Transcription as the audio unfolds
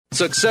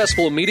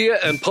successful media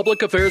and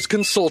public affairs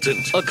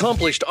consultant,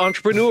 accomplished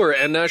entrepreneur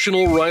and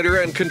national writer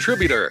and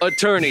contributor,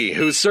 attorney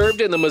who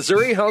served in the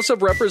Missouri House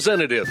of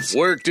Representatives,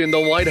 worked in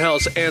the White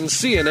House and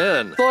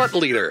CNN, thought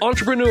leader,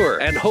 entrepreneur,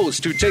 and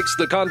host who takes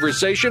the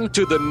conversation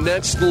to the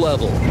next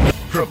level.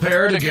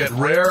 Prepare to get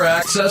rare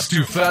access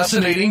to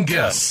fascinating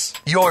guests.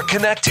 You're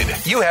connected.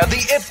 You have the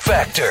it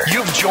factor.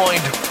 You've joined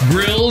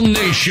Grill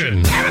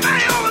Nation.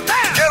 Everybody over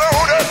there. Get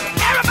on up.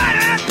 Everybody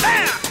out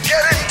there.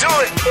 Get into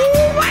it.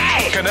 Ooh-wee.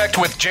 Connect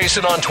with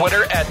Jason on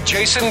Twitter at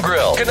Jason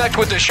Grill. Connect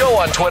with the show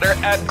on Twitter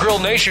at Grill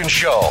Nation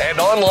Show and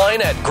online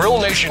at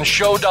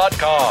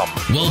grillnationshow.com.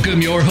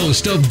 Welcome your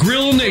host of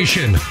Grill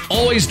Nation,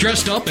 always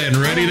dressed up and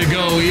ready to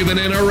go even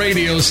in a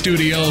radio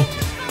studio.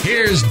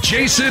 Here's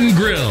Jason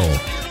Grill.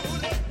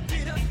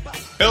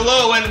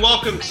 Hello and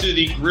welcome to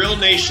the Grill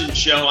Nation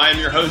Show. I am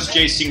your host,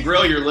 Jason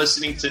Grill. You're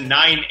listening to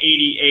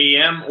 980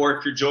 AM, or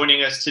if you're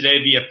joining us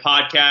today via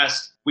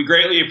podcast, we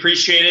greatly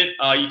appreciate it.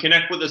 You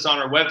connect with us on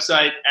our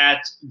website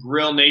at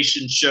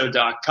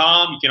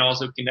grillnationshow.com. You can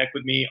also connect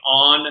with me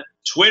on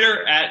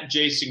Twitter at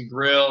Jason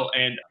Grill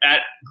and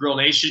at Grill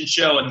Nation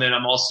Show. And then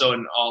I'm also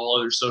in all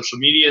other social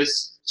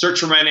medias. Search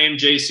for my name,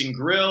 Jason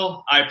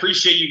Grill. I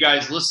appreciate you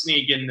guys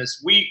listening again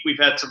this week. We've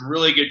had some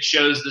really good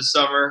shows this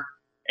summer.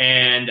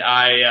 And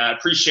I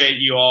appreciate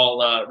you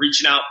all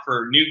reaching out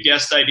for new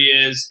guest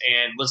ideas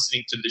and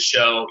listening to the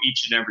show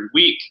each and every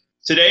week.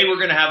 Today, we're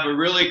going to have a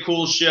really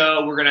cool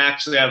show. We're going to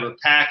actually have a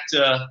packed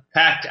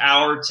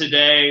hour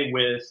today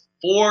with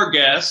 4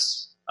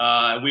 guests.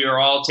 We are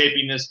all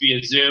taping this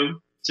via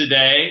Zoom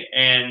today.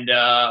 And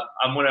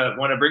I'm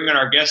want to bring in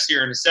our guests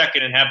here in a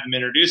second and have them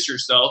introduce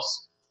yourselves.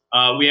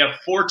 We have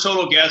 4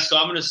 total guests. So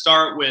I'm going to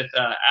start with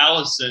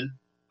Allison.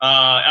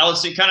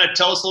 Allison, kind of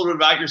tell us a little bit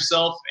about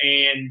yourself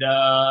and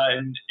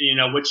you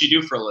know what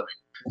you do for a living.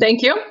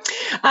 Thank you.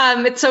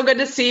 It's so good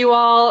to see you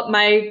all,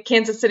 my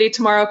Kansas City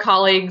Tomorrow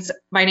colleagues.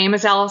 My name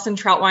is Allison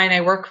Troutwine.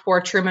 I work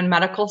for Truman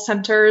Medical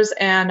Centers,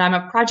 and I'm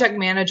a project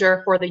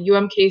manager for the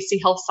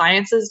UMKC Health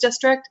Sciences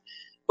District,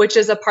 which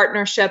is a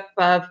partnership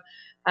of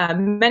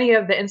many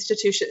of the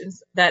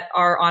institutions that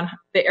are on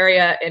the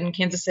area in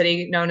Kansas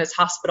City known as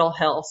Hospital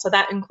Hill. So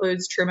that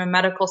includes Truman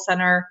Medical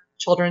Center,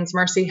 Children's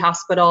Mercy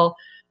Hospital,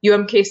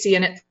 UMKC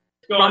and its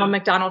Ronald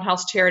McDonald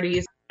House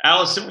Charities.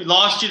 Allison, we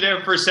lost you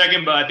there for a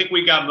second, but I think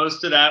we got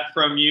most of that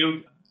from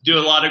you. Do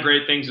a lot of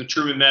great things with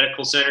Truman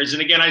Medical Centers.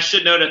 And again, I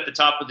should note at the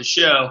top of the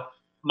show,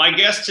 my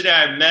guest today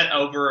I met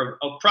over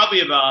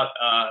probably about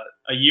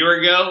a year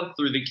ago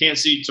through the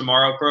Kansas City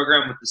Tomorrow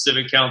program with the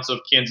Civic Council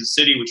of Kansas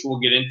City, which we'll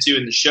get into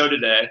in the show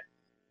today.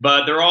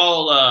 But they're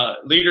all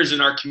leaders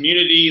in our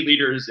community,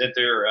 leaders at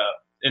their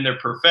in their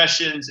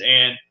professions,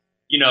 and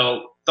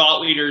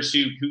thought leaders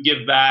who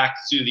give back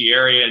to the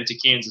area and to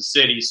Kansas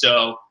City.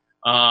 So,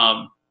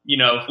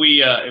 if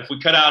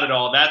we cut out it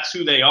all, that's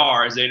who they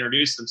are as they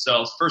introduce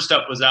themselves. First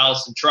up was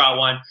Allison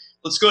Troutwine.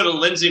 Let's go to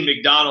Lindsay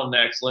McDonald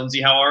next.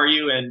 Lindsay, how are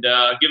you? And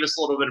give us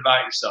a little bit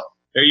about yourself.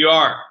 There you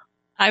are.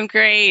 I'm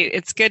great.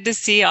 It's good to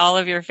see all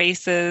of your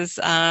faces.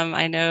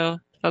 I know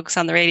folks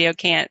on the radio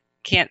can't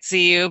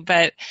see you,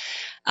 but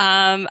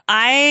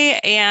I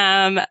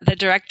am the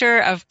director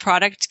of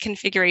product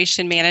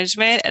configuration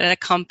management at a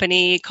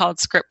company called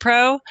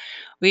ScriptPro.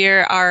 We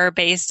are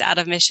based out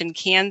of Mission,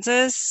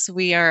 Kansas.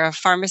 We are a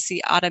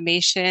pharmacy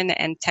automation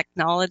and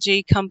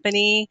technology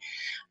company.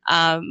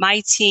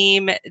 My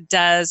team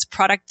does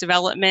product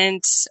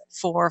development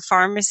for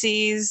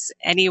pharmacies,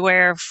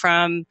 anywhere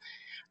from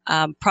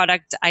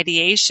product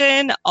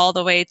ideation all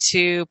the way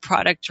to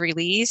product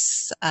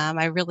release.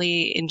 I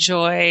really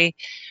enjoy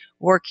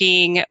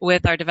working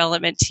with our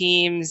development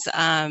teams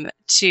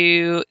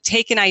to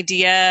take an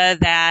idea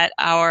that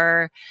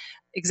our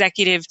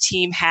executive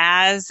team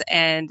has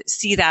and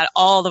see that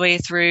all the way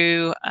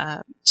through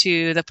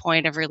to the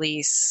point of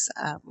release.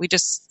 We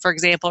just, for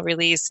example,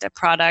 released a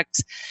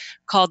product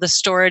called the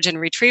Storage and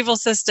Retrieval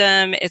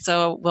System. It's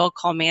a will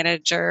call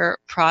manager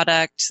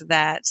product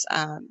that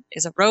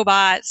is a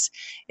robot.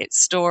 It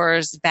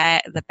stores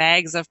the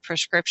bags of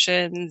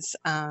prescriptions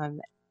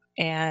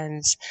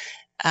and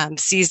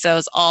sees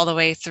those all the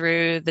way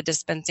through the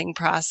dispensing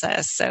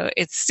process. So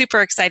it's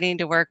super exciting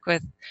to work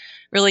with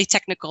really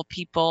technical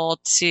people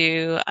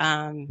to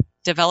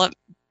develop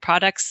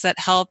products that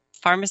help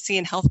pharmacy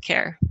and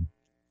healthcare.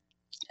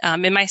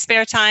 In my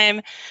spare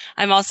time,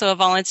 I'm also a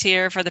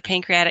volunteer for the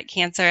Pancreatic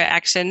Cancer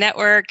Action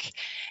Network.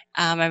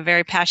 I'm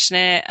very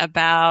passionate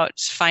about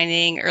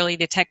finding early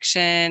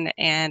detection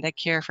and a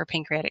cure for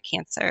pancreatic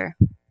cancer.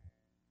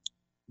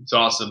 It's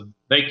awesome.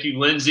 Thank you,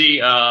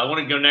 Lindsay. I want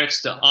to go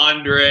next to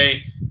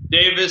Andre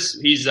Davis.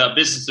 He's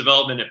business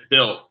development at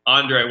Built.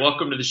 Andre,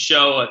 welcome to the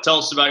show. Tell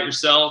us about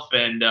yourself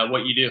and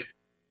what you do.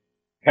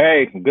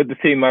 Hey, good to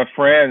see my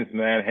friends,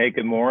 man. Hey,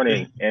 good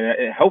morning. And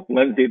I hope,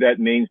 Lindsay, that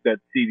means that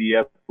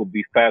CVS will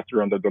be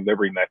faster on the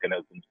delivery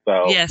mechanism.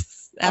 So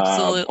yes,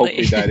 absolutely.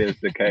 Hopefully that is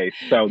the case.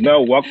 So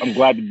no, I'm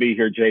glad to be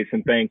here,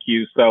 Jason. Thank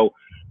you. So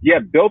yeah,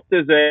 Built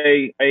is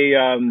a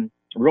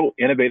real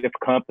innovative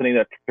company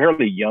that's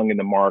fairly young in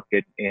the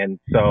market. And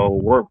so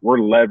we're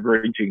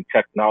leveraging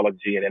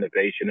technology and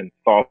innovation and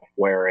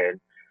software.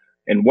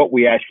 And what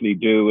we actually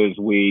do is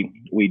we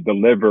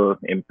deliver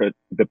and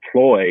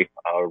deploy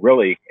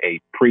really a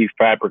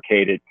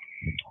prefabricated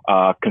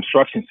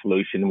construction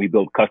solution. We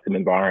build custom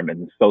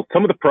environments. So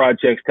some of the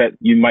projects that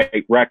you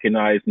might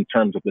recognize in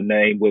terms of the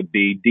name would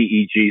be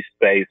DEG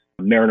Space,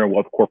 Mariner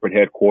Wealth Corporate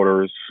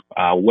Headquarters,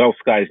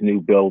 WellSky's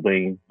new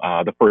building,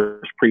 the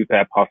first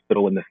prefab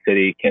hospital in the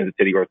city, Kansas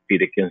City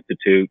Orthopedic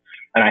Institute.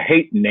 And I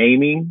hate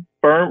naming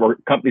firm or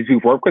companies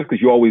we've worked with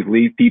because you always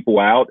leave people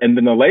out. And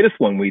then the latest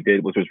one we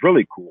did, which was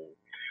really cool,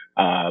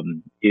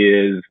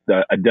 is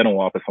a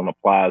dental office on the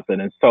plaza.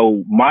 And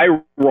so my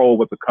role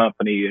with the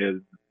company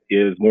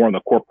is more on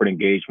the corporate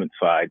engagement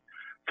side.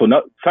 So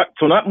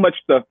not much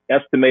the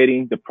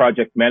estimating, the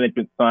project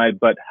management side,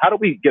 but how do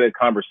we get a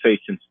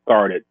conversation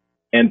started?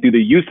 And through the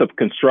use of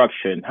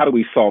construction, how do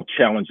we solve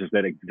challenges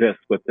that exist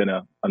within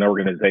an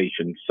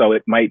organization? So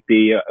it might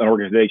be an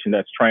organization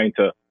that's trying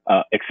to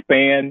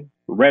expand,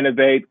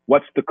 renovate.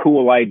 What's the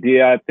cool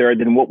idea out there?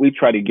 Then what we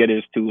try to get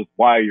is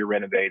why are you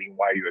renovating?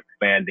 Why are you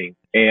expanding?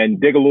 And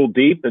dig a little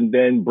deep and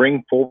then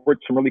bring forward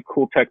some really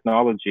cool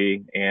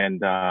technology. And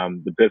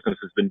the business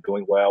has been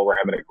doing well. We're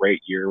having a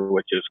great year,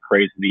 which is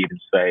crazy to even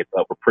say,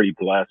 but we're pretty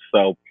blessed.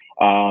 So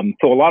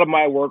a lot of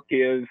my work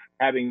is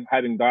having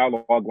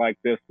dialogue like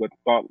this with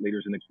thought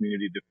leaders in the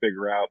community to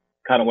figure out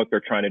kind of what they're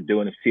trying to do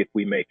and to see if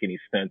we make any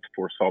sense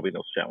for solving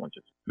those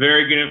challenges.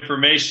 Very good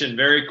information.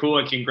 Very cool.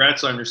 And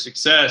congrats on your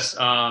success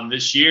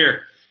this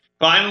year.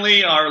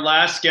 Finally, our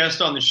last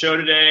guest on the show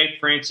today,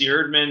 Francie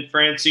Erdman.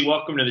 Francie,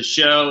 welcome to the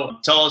show.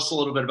 Tell us a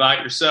little bit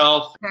about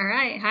yourself. All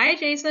right. Hi,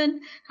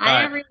 Jason.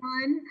 Hi.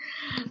 Everyone.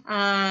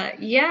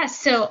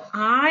 So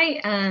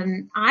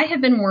I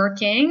have been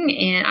working,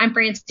 and I'm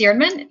Francie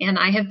Erdman, and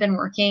I have been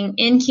working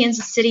in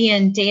Kansas City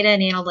in data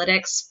and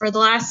analytics for the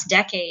last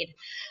decade.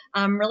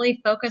 Really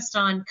focused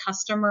on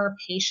customer,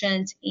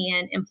 patient,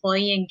 and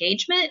employee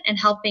engagement and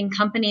helping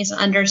companies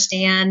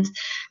understand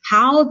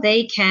how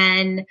they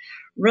can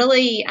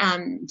really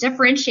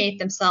differentiate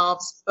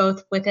themselves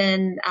both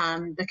within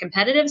the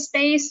competitive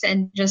space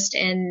and just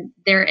in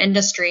their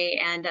industry.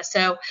 And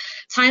so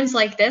times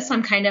like this,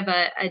 I'm kind of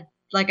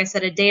like I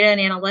said, a data and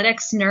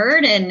analytics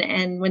nerd.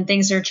 And when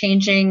things are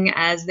changing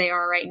as they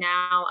are right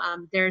now,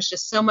 there's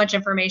just so much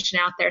information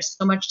out there,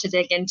 so much to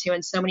dig into,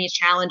 and so many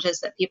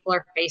challenges that people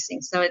are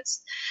facing. So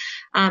it's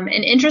an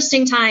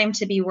interesting time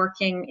to be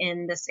working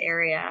in this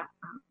area.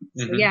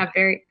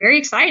 Very, very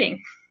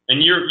exciting.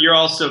 And you're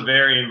also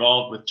very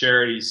involved with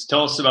charities.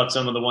 Tell us about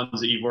some of the ones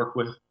that you've worked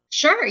with.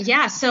 Sure.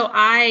 Yeah. So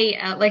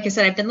like I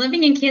said, I've been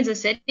living in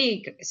Kansas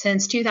City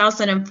since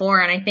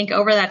 2004. And I think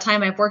over that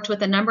time, I've worked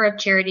with a number of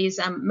charities,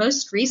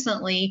 most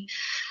recently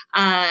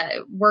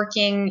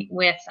working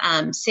with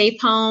Safe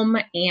Home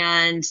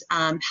and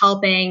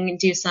helping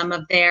do some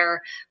of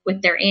their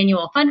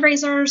annual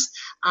fundraisers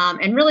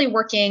and really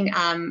working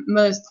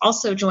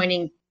also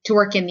joining to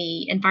work in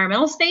the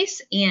environmental space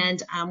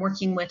and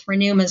working with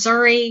Renew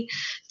Missouri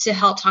to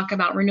help talk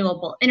about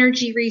renewable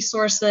energy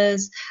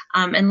resources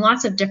and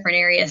lots of different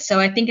areas. So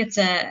I think it's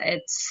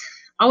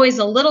always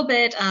a little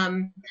bit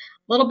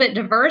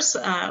diverse,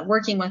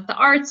 working with the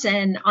arts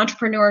and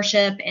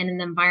entrepreneurship and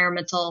an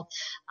environmental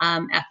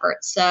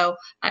efforts. So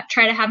I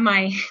try to have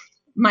my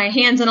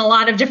hands in a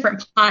lot of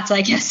different pots,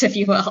 I guess, if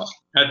you will.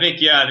 I think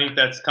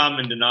that's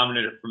common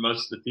denominator for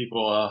most of the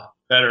people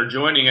that are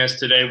joining us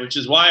today, which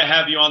is why I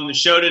have you on the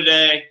show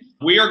today.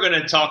 We are going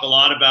to talk a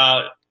lot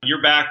about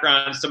your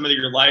background, some of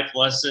your life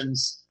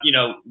lessons,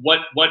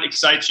 what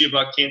excites you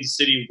about Kansas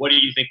City? What do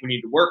you think we need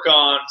to work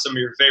on? Some of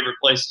your favorite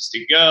places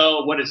to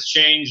go? What has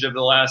changed over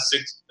the last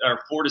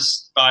 4 to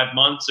 5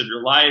 months of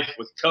your life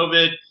with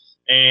COVID?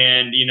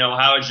 And,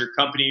 how is your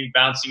company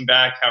bouncing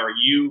back? How are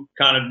you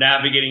kind of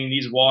navigating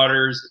these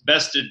waters?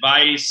 Best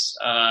advice?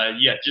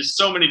 Just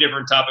so many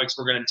different topics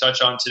we're going to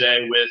touch on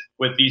today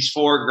with these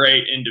 4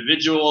 great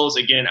individuals.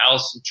 Again,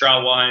 Allison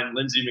Troutwine,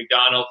 Lindsay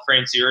McDonald,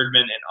 Francie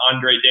Erdman, and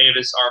Andre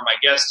Davis are my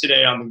guests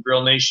today on the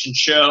Grill Nation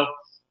show.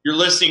 You're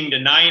listening to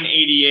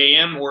 980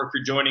 AM, or if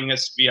you're joining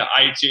us via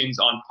iTunes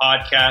on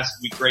podcast,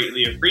 we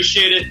greatly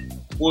appreciate it.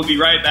 We'll be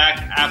right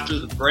back after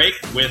the break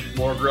with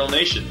more Grill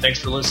Nation. Thanks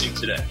for listening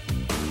today.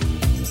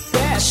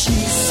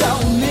 She's so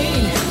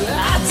mean,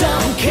 I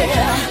don't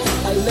care.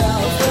 I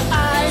love her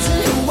eyes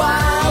and her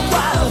wild,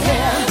 wild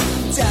hair.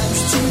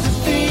 Dance to the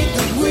beat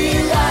that we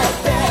like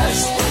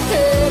best.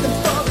 Heading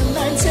for the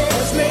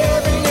 90s,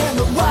 living in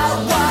the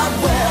wild, wild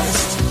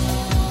west.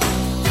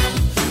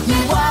 The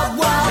wild,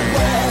 wild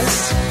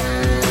west.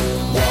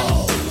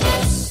 Wild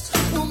west.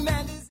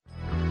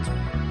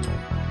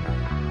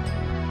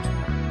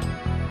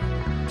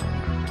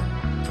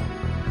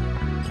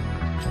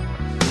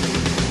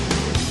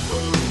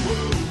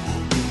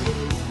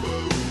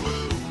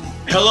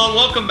 Hello and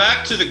welcome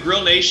back to the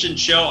Grill Nation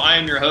show. I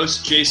am your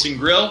host, Jason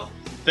Grill.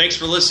 Thanks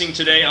for listening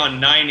today on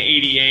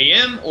 980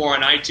 AM or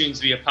on iTunes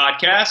via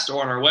podcast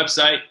or on our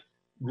website,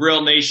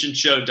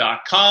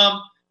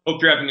 grillnationshow.com. Hope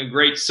you're having a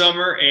great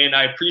summer, and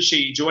I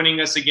appreciate you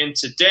joining us again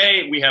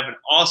today. We have an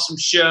awesome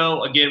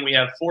show. Again, we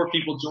have 4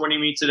 people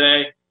joining me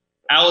today.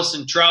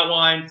 Allison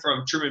Troutwine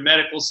from Truman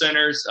Medical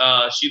Centers.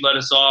 She let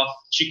us off.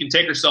 She can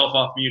take herself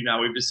off mute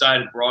now. We've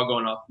decided we're all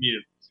going off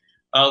mute.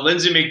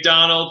 Lindsay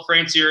McDonald,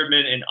 Francie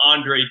Erdman, and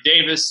Andre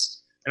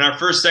Davis. In our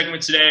first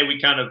segment today, we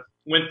kind of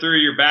went through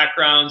your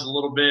backgrounds a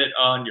little bit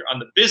on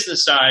the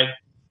business side.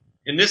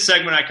 In this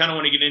segment, I kind of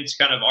want to get into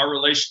kind of our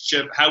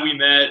relationship, how we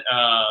met,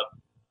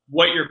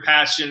 what you're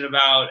passionate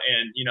about,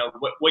 and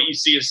what you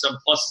see as some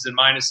pluses and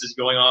minuses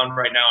going on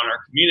right now in our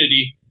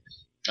community.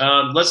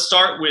 Let's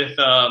start with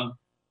Andre.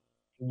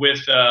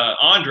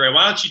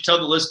 Why don't you tell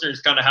the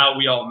listeners kind of how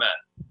we all met?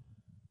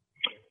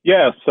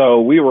 Yeah, so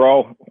we were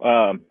all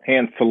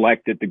hand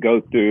selected to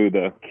go through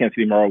the Kansas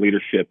City Moral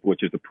Leadership,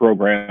 which is a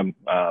program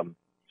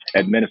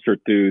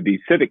administered through the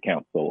Civic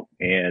Council.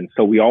 And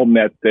so we all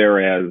met there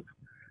as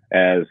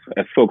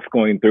folks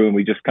going through, and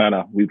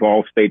we've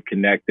all stayed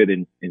connected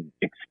and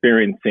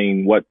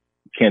experiencing what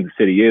Kansas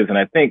City is. And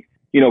I think,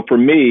 for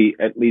me,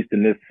 at least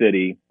in this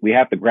city, we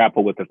have to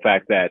grapple with the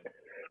fact that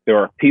there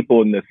are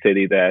people in this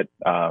city that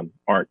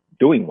aren't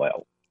doing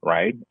well.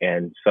 Right.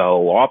 And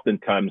so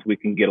oftentimes we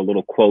can get a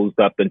little closed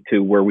up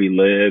into where we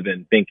live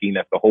and thinking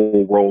that the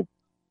whole world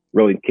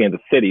really in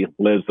Kansas City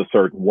lives a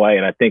certain way.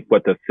 And I think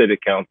what the Civic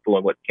Council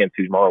and what Kansas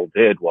City Moral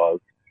did was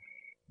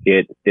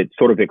it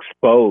sort of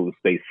exposed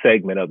a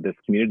segment of this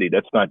community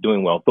that's not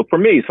doing well. So for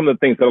me, some of the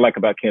things that I like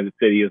about Kansas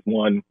City is,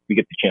 one, we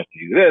get the chance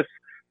to do this.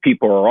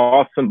 People are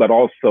awesome, but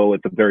also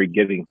it's a very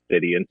giving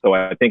city. And so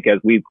I think as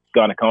we've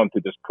gone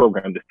through this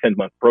program, this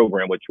 10-month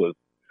program, which was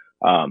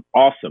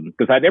awesome,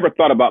 because I never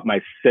thought about my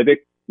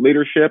civic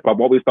leadership.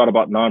 I've always thought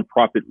about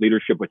nonprofit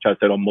leadership, which I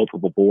said on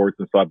multiple boards.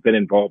 And so I've been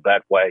involved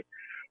that way,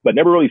 but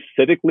never really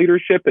civic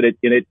leadership.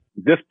 And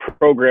this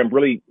program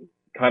really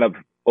kind of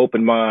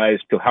opened my eyes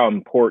to how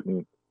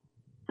important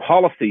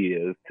policy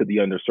is to the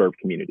underserved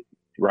community,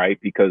 right?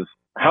 Because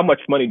how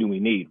much money do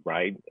we need,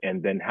 right?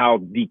 And then how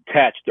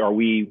detached are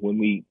we when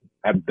we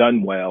have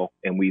done well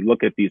and we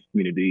look at these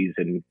communities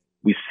and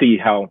we see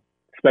how,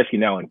 especially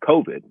now in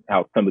COVID,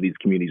 how some of these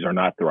communities are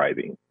not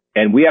thriving.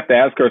 And we have to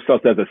ask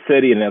ourselves as a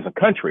city and as a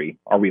country,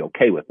 are we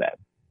okay with that?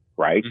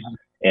 Right. Mm-hmm.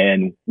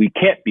 And we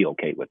can't be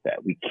okay with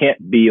that. We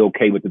can't be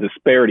okay with the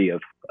disparity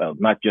of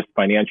not just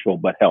financial,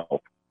 but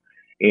health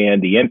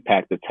and the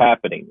impact that's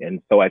happening.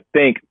 And so I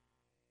think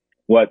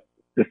what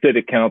the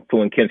Civic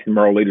Council and Kansas City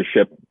Moral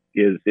Leadership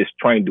is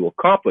trying to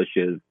accomplish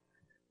is,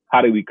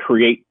 how do we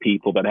create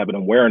people that have an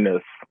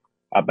awareness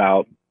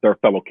about their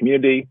fellow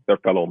community, their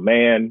fellow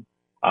man,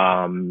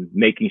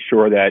 making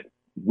sure that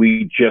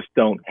we just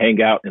don't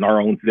hang out in our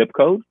own zip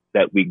code,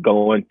 that we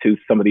go into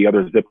some of the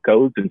other zip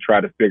codes and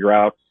try to figure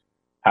out,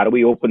 how do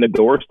we open the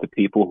doors to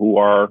people who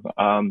are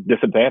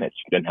disadvantaged,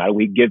 and how do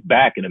we give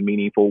back in a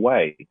meaningful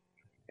way?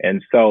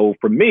 And so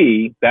for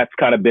me, that's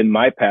kind of been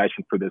my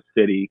passion for this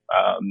city,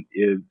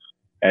 is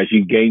as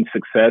you gain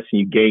success and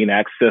you gain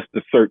access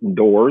to certain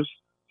doors,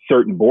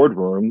 certain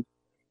boardrooms,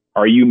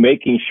 are you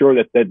making sure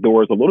that that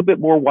door is a little bit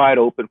more wide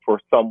open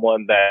for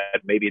someone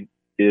that maybe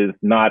is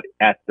not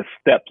at the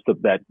steps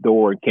of that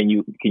door? Can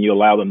you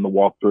allow them to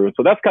walk through?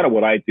 So that's kind of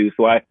what I do.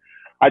 So I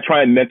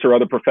try and mentor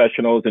other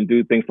professionals and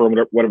do things for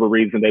whatever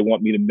reason they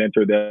want me to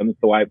mentor them.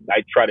 So I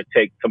try to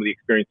take some of the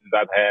experiences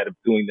I've had of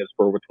doing this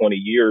for over 20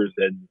 years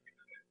and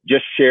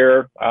just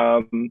share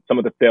some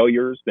of the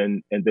failures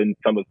and then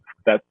some of the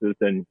successes,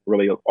 and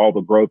really all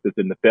the growth is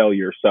in the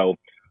failure. So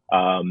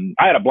I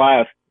had a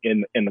blast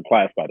in the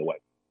class, by the way.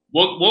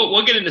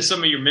 We'll get into some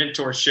of your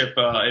mentorship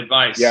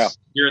advice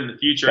here in the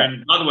future. Yeah.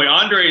 And by the way,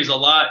 Andre is a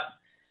lot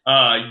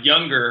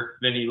younger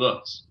than he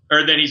looks,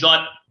 or he's a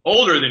lot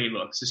older than he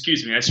looks.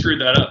 Excuse me, I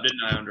screwed that up,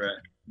 didn't I, Andre?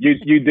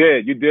 You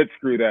did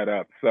screw that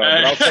up. So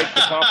but I'll take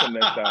the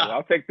compliment.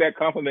 I'll take that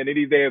compliment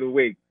any day of the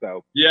week.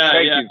 So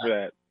thank you for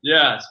that.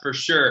 Yeah, for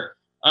sure.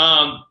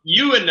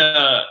 You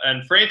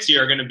and Francie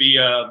are going to be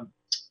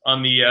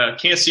on the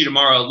Kansas City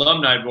Tomorrow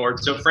alumni board.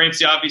 So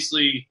Francie,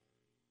 obviously,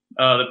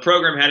 the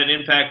program had an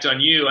impact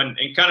on you, and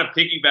kind of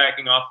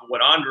piggybacking off of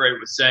what Andre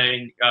was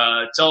saying.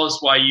 Tell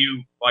us why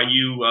you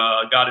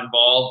got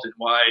involved and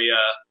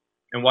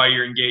why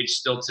you're engaged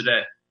still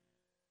today.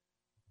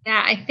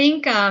 Yeah, I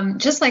think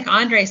just like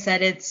Andre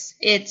said,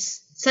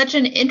 it's such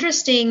an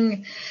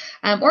interesting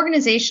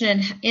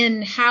organization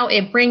in how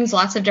it brings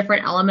lots of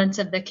different elements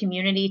of the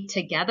community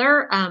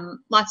together.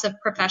 Lots of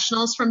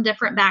professionals from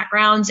different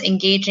backgrounds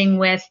engaging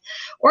with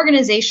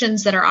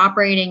organizations that are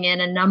operating in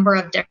a number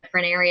of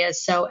different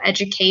areas. So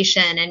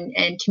education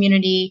and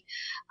community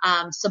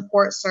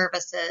support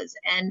services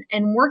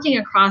and working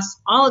across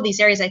all of these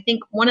areas. I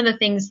think one of the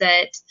things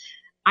that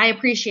I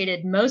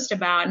appreciated most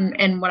about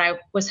and what I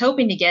was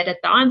hoping to get at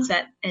the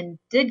onset and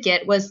did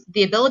get was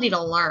the ability to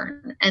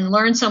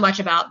learn so much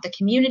about the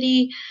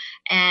community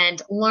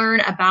and learn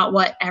about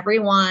what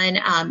everyone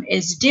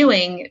is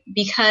doing,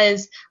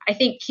 because I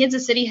think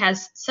Kansas City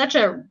has such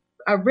a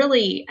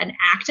really an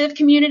active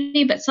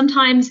community, but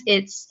sometimes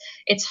it's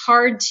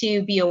hard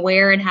to be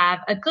aware and have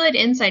a good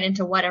insight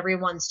into what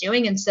everyone's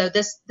doing. And so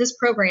this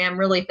program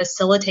really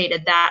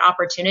facilitated that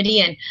opportunity.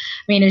 And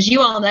I mean, as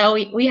you all know,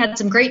 we had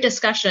some great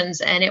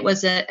discussions, and it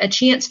was a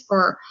chance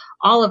for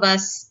all of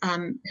us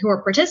who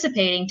are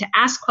participating to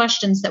ask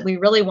questions that we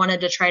really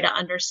wanted to try to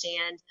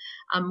understand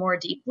more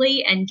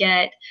deeply, and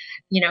get,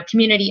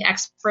 community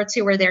experts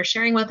who were there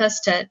sharing with us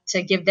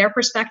to give their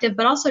perspective,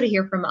 but also to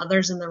hear from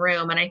others in the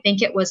room. And I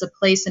think it was a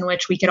place in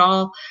which we could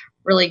all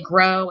really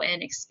grow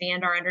and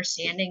expand our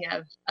understanding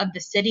of the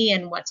city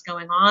and what's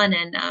going on.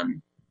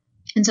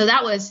 And so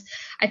that was,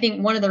 I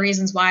think, one of the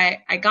reasons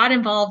why I got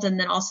involved, and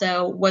then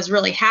also was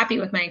really happy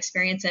with my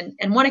experience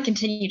and want to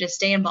continue to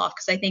stay involved,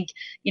 because I think,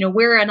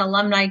 we're an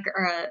alumni,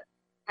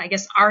 I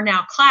guess our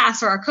now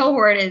class or our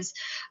cohort is,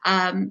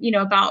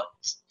 about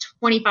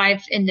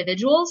 25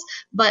 individuals,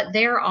 but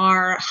there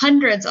are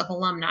hundreds of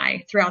alumni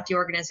throughout the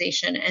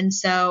organization,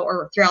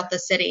 or throughout the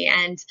city,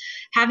 and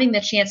having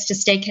the chance to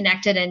stay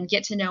connected and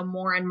get to know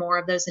more and more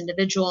of those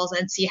individuals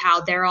and see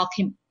how they're all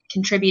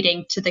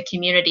contributing to the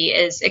community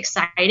is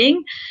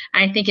exciting.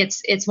 And I think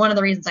it's one of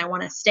the reasons I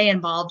want to stay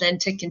involved and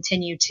to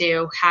continue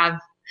to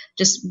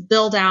just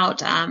build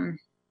out,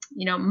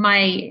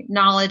 my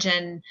knowledge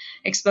and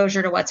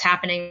exposure to what's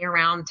happening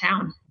around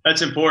town.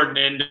 That's important.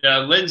 And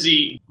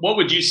Lindsay, what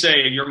would you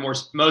say you're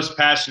most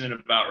passionate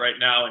about right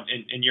now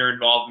in your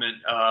involvement?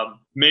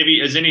 Maybe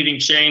has anything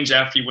changed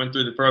after you went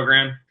through the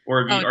program,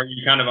 or are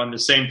you kind of on the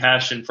same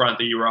passion front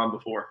that you were on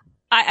before?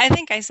 I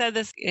think I said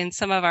this in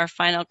some of our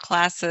final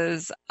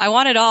classes. I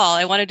want it all.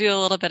 I want to do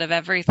a little bit of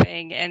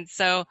everything. And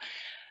so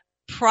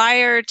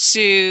prior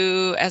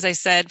to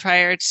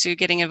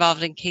getting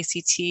involved in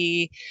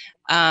KCT,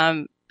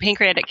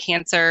 pancreatic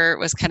cancer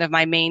was kind of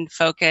my main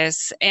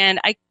focus.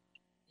 And I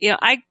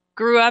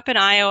grew up in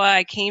Iowa.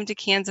 I came to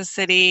Kansas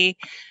City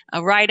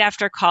right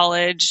after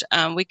college.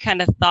 We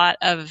kind of thought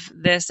of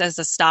this as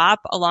a stop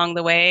along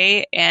the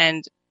way,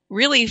 and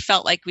really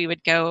felt like we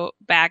would go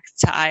back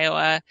to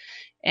Iowa.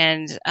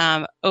 And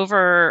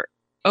over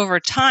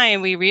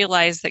time, we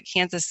realized that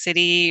Kansas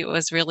City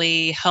was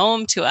really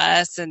home to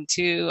us and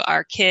to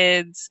our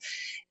kids,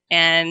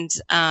 and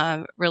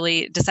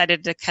really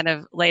decided to kind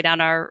of lay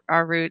down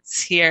our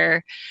roots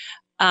here.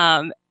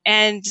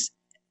 And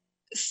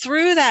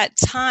through that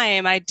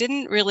time, I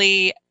didn't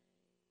really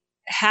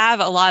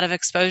have a lot of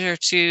exposure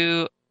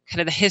to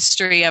kind of the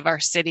history of our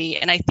city.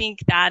 And I think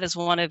that is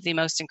one of the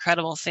most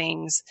incredible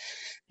things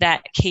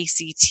that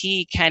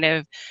KCT kind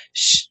of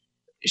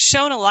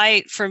shone a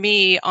light for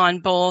me on,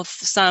 both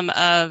some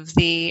of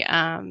the,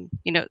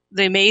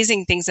 the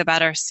amazing things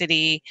about our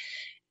city,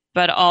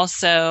 but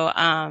also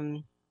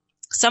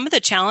some of the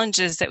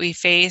challenges that we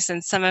face,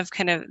 and some of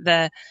kind of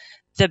the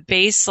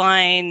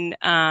baseline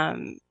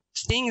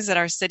things that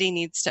our city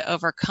needs to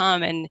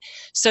overcome. And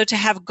so to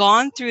have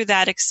gone through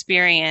that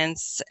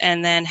experience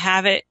and then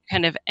have it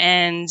kind of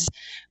end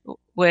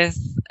with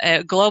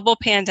a global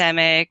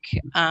pandemic,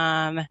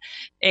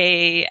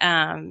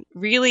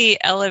 really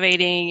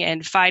elevating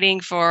and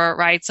fighting for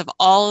rights of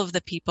all of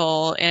the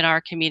people in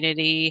our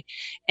community,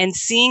 and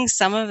seeing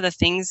some of the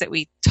things that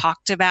we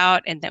talked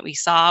about and that we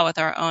saw with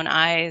our own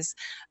eyes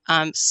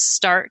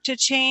start to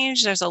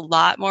change. There's a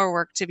lot more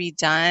work to be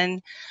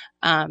done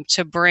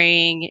to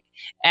bring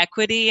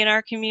equity in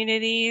our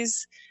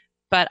communities,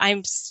 but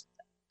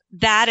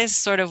that is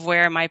sort of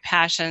where my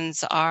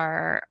passions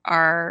are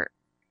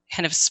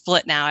kind of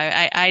split now.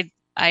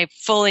 I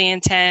fully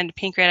intend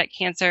pancreatic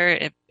cancer.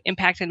 It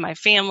impacted my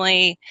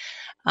family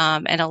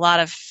and a lot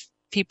of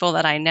people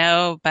that I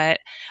know, but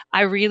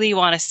I really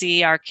want to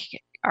see our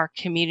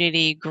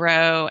community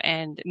grow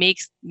and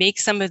make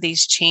some of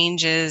these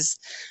changes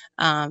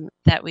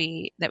that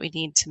we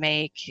need to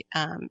make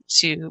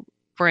to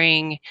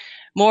bring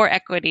more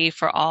equity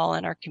for all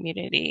in our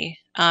community.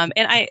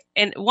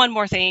 And one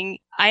more thing,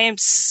 I am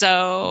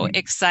so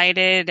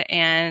excited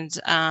and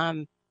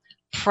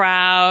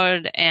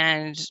proud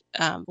and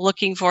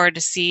looking forward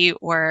to see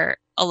where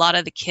a lot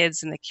of the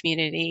kids in the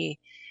community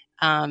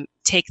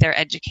take their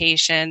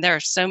education. There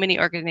are so many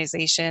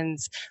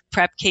organizations.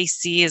 Prep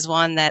KC is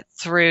one that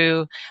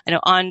I know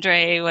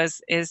Andre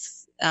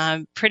is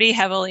pretty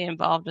heavily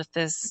involved with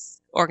this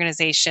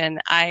organization.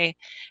 I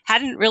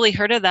hadn't really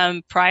heard of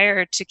them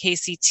prior to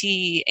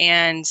KCT,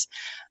 and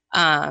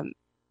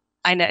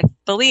I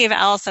believe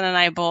Allison and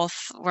I both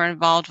were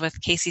involved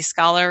with KC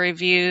Scholar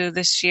Review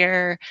this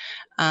year.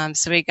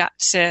 So we got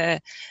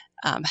to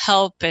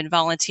help and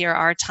volunteer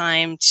our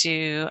time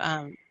to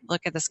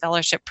look at the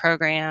scholarship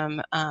program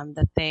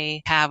that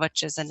they have,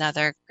 which is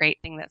another great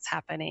thing that's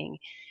happening.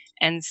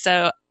 And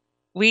so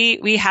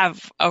we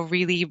have a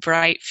really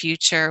bright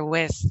future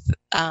with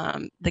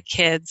the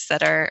kids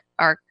that are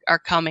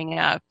coming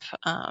up.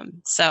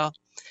 So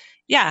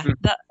yeah,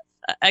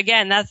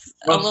 again, that's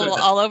a little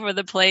all over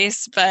the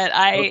place, but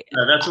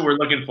that's what we're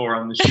looking for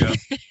on the show.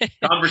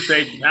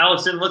 Conversation.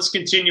 Allison, let's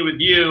continue with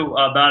you.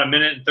 About a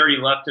minute and 30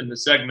 left in the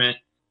segment.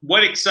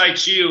 What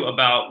excites you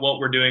about what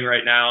we're doing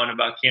right now and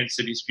about Kansas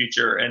City's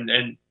future?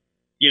 And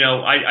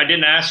I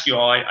didn't ask you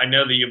all. I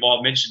know that you've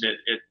all mentioned it.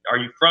 Are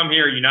you from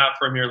here? Are you not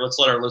from here? Let's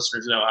let our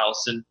listeners know,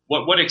 Allison.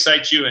 What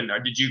excites you, and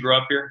did you grow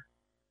up here?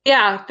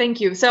 Yeah,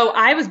 thank you. So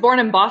I was born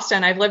in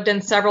Boston. I've lived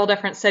in several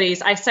different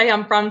cities. I say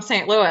I'm from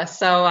St. Louis,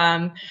 so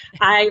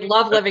I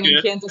love living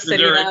in Kansas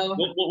City, though.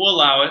 We'll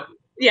allow it.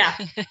 Yeah,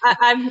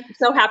 I'm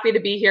so happy to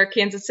be here.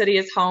 Kansas City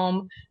is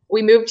home.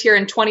 We moved here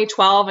in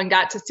 2012 and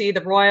got to see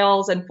the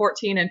Royals in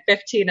 14 and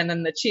 15, and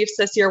then the Chiefs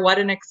this year. What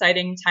an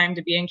exciting time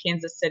to be in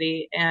Kansas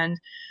City. And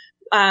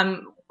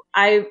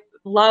I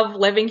love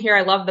living here.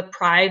 I love the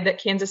pride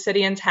that Kansas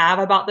Cityans have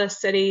about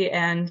this city.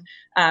 And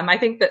I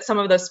think that some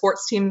of the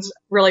sports teams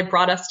really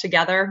brought us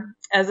together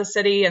as a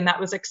city, and that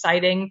was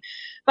exciting.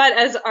 But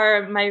as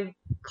my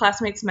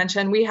classmates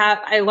mentioned,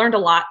 I learned a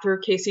lot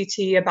through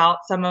KCT about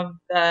some of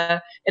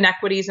the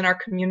inequities in our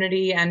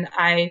community, and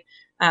I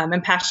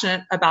am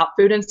passionate about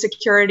food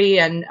insecurity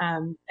and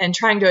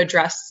trying to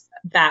address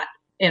that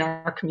in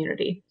our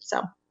community.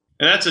 And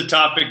that's a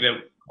topic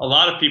that a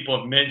lot of people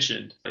have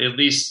mentioned, at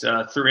least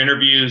through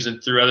interviews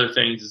and through other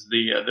things, is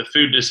the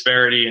food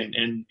disparity and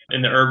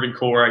in the urban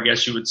core, I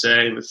guess you would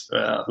say,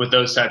 with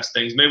those types of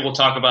things. Maybe we'll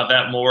talk about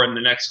that more in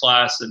the next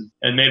class and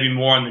maybe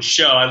more on the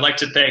show. I'd like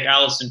to thank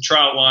Allison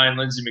Troutwine,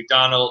 Lindsay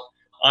McDonald,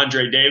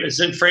 Andre Davis,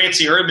 and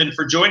Francie Erdman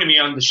for joining me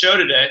on the show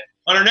today.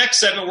 On our next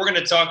segment, we're going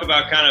to talk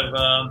about kind of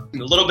a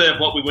little bit of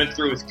what we went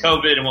through with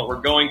COVID and what we're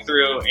going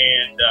through,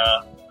 and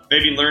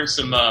maybe learn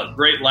some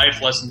great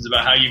life lessons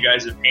about how you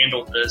guys have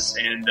handled this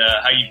and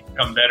how you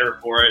become better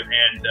for it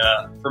and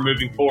for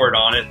moving forward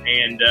on it,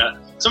 and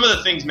some of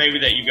the things maybe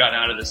that you've gotten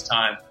out of this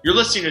time. You're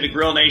listening to the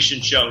Grill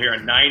Nation Show here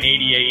at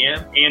 980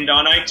 AM and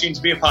on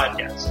iTunes via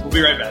podcast. We'll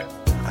be right back.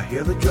 I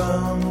hear the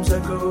drums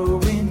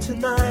echoing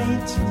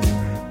tonight,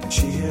 and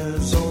she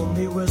hears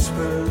only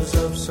whispers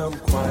of some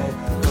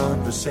quiet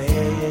conversation.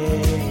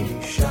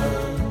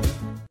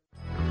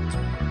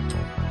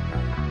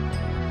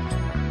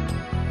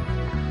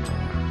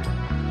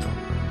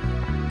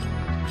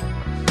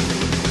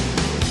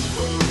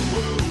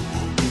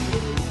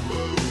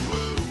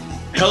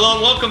 Hello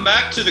and welcome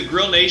back to the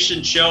Grill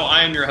Nation Show.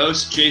 I am your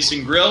host,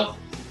 Jason Grill.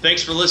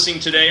 Thanks for listening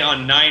today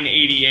on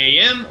 980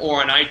 AM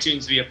or on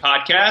iTunes via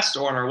podcast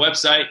or on our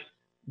website,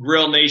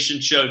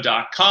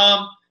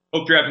 grillnationshow.com.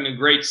 Hope you're having a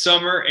great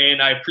summer,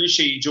 and I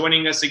appreciate you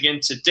joining us again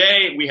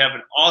today. We have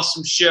an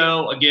awesome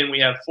show. Again, we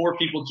have 4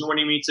 people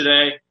joining me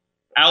today.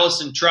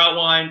 Allison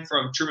Troutwine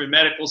from Truman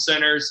Medical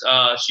Centers.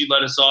 She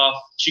let us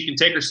off. She can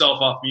take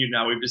herself off mute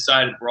now. We've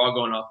decided we're all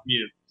going off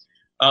mute.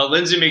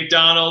 Lindsay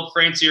McDonald,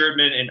 Francie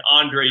Erdman, and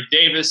Andre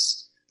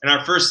Davis. In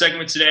our first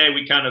segment today,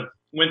 we kind of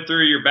went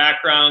through your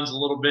backgrounds a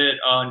little bit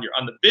on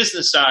the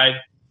business side.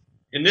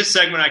 In this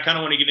segment, I kind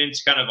of want to get into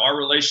kind of our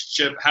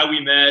relationship, how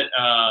we met,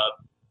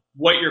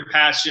 what you're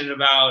passionate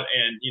about,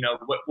 and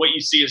what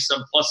you see as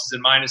some pluses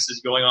and minuses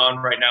going on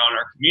right now in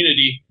our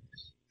community.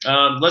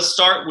 Let's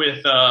start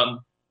with Andre.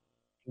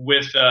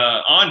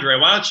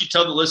 Why don't you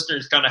tell the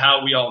listeners kind of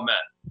how we all met?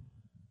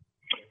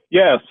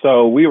 Yeah,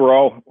 so we were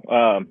all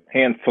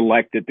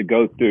hand-selected to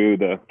go through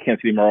the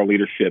Kansas City Moral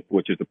Leadership,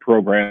 which is a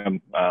program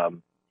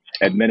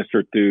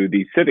administered through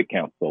the Civic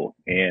Council.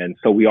 And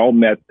so we all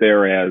met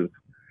there as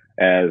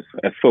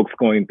folks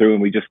going through,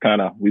 and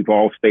we've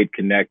all stayed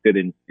connected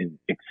and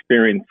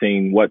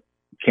experiencing what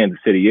Kansas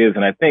City is.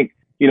 And I think,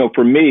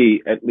 for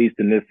me, at least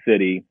in this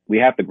city, we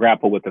have to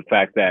grapple with the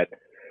fact that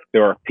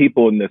there are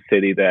people in this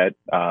city that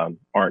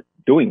aren't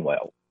doing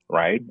well.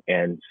 Right.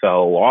 And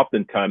so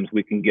oftentimes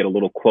we can get a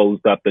little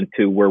closed up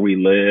into where we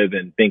live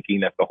and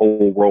thinking that the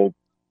whole world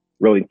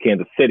really in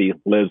Kansas City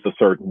lives a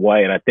certain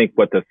way. And I think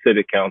what the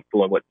Civic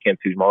Council and what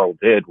Kansas City Moral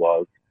did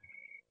was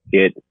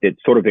it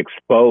sort of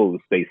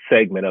exposed a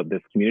segment of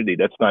this community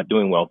that's not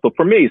doing well. So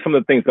for me, some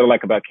of the things that I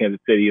like about Kansas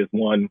City is,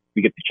 one,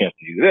 we get the chance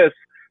to do this.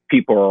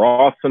 People are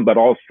awesome, but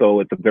also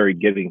it's a very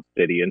giving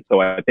city. And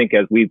so I think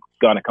as we've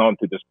gone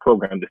through this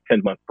program, this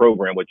 10-month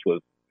program, which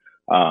was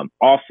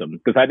awesome,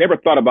 because I never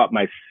thought about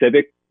my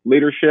civic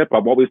leadership.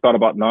 I've always thought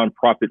about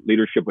nonprofit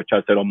leadership, which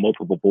I said on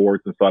multiple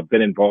boards. And so I've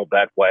been involved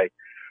that way,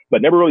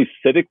 but never really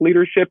civic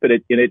leadership.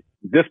 And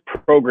this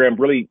program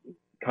really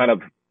kind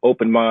of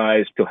opened my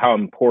eyes to how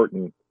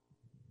important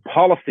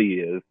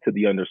policy is to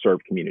the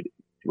underserved community,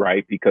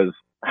 right? Because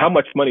how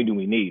much money do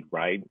we need,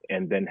 right?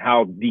 And then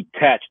how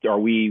detached are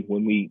we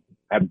when we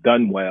have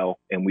done well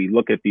and we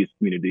look at these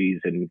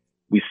communities and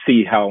we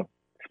see how,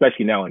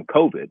 especially now in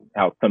COVID,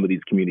 how some of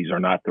these communities are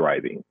not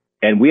thriving.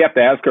 And we have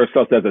to ask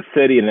ourselves as a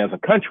city and as a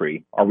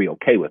country, are we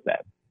okay with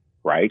that?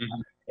 Right.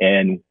 Mm-hmm.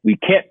 And we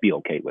can't be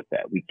okay with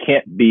that. We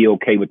can't be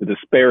okay with the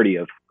disparity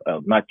of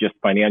not just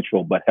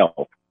financial, but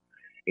health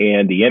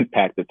and the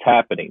impact that's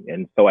happening.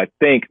 And so I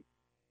think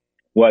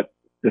what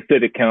the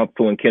Civic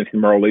Council and Kansas City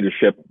Moral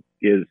Leadership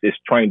is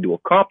trying to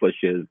accomplish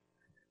is,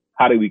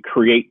 how do we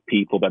create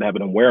people that have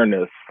an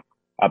awareness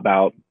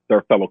about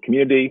their fellow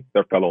community,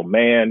 their fellow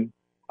man,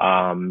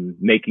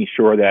 making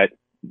sure that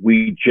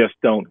we just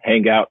don't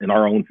hang out in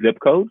our own zip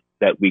code,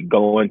 that we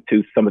go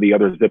into some of the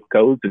other zip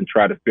codes and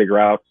try to figure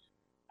out,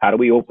 how do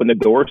we open the doors to people who are disadvantaged, and how do we give back in a meaningful way? And so I think what the Civic Council and Kansas City Moral Leadership is trying to accomplish is, how do we create people that have an awareness about their fellow community, their fellow man, making sure that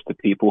we just don't hang out in our own zip code, that we go into some of the other zip codes and try to figure out, how do we open the doors to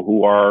people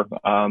who are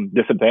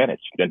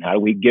disadvantaged, and how do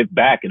we give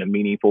back in a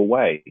meaningful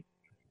way?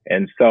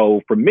 And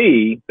so for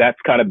me, that's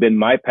kind of been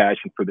my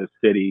passion for this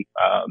city,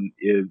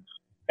 is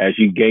as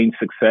you gain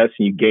success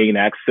and you gain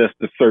access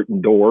to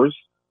certain doors,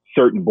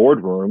 certain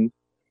boardrooms,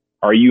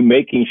 are you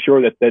making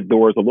sure that that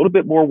door is a little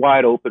bit more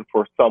wide open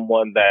for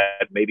someone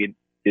that maybe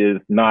is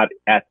not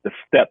at the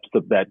steps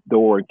of that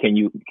door? And can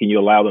you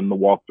allow them to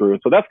walk through?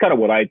 So that's kind of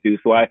what I do.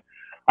 So I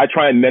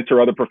try and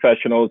mentor other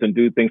professionals and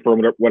do things for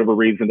whatever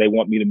reason they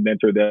want me to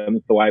mentor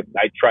them. So I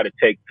try to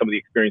take some of the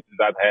experiences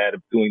I've had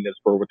of doing this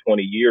for over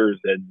 20 years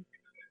and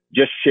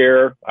just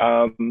share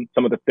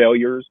some of the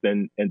failures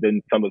and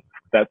then some of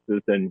the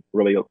successes, and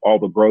really all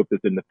the growth is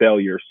in the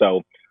failure.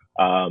 So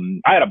I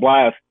had a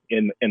blast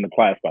in the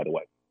class, by the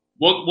way.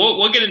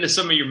 We'll get into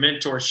some of your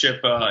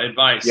mentorship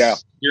advice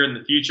here in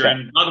the future. Yeah.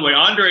 And by the way,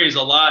 Andre is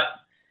a lot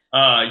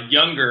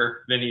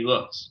younger than he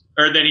looks,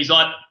 or he's a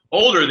lot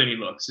older than he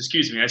looks.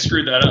 Excuse me, I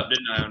screwed that up,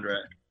 didn't I, Andre?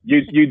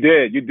 You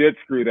did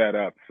screw that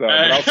up. So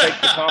but I'll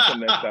take the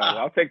compliment.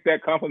 I'll take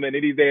that compliment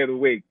any day of the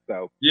week.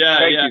 So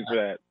thank you for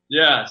that.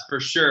 Yeah, for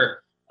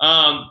sure.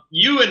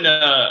 You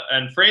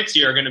and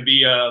Francie are going to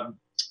be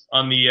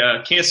on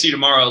the Kansas City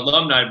Tomorrow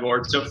alumni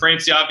board. So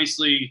Francie,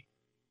 obviously,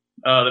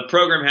 the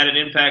program had an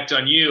impact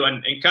on you,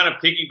 and kind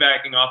of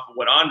piggybacking off of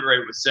what Andre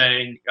was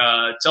saying.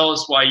 Tell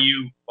us why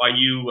you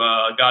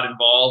got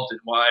involved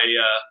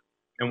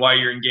and why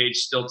you're engaged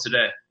still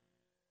today.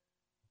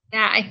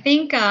 Yeah, I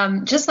think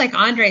just like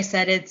Andre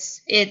said,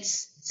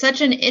 it's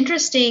such an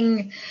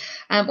interesting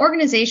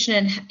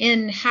organization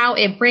in how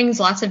it brings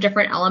lots of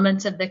different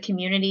elements of the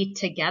community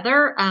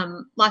together.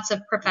 Lots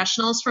of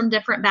professionals from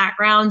different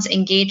backgrounds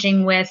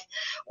engaging with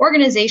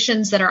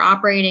organizations that are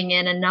operating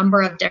in a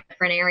number of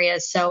different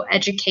areas. So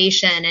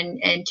education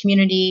and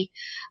community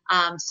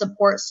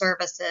support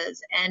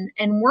services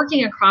and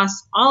working across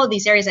all of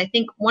these areas. I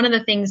think one of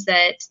the things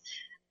that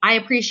I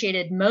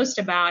appreciated most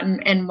about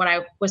and what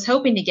I was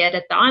hoping to get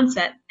at the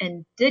onset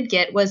and did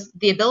get was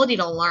the ability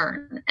to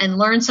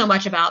learn so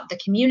much about the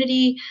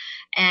community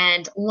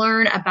and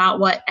learn about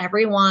what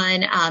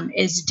everyone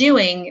is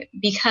doing,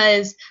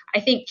 because I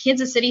think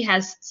Kansas City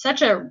has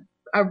such a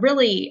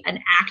really an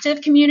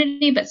active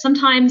community, but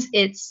sometimes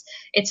it's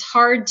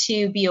hard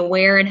to be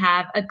aware and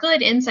have a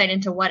good insight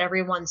into what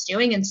everyone's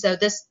doing. And so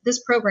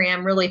this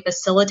program really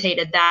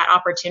facilitated that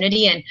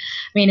opportunity. And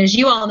I mean, as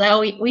you all know,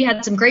 we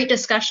had some great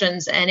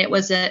discussions, and it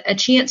was a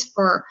chance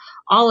for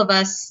all of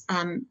us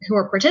who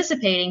are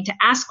participating to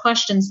ask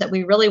questions that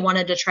we really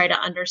wanted to try to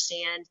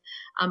understand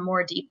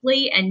more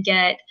deeply, and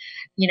get,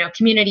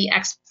 community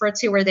experts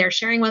who were there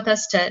sharing with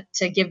us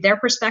to give their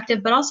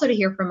perspective, but also to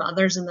hear from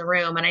others in the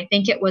room. And I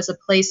think it was a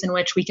place in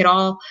which we could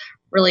all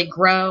really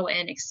grow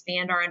and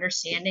expand our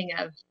understanding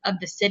of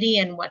the city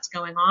and what's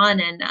going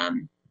on.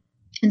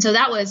 And so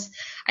that was,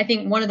 I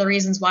think, one of the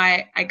reasons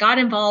why I got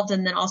involved,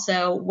 and then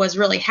also was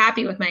really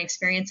happy with my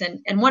experience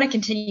and want to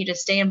continue to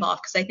stay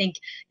involved, because I think,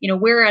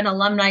 we're an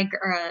alumni,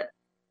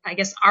 I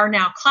guess our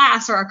now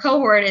class or our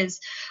cohort is,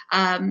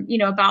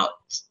 about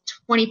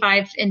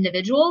 25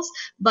 individuals,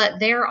 but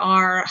there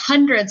are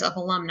hundreds of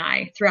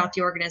alumni throughout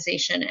the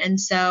organization,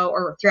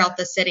 or throughout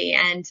the city,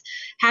 and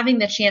having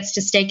the chance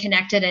to stay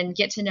connected and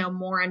get to know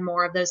more and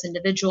more of those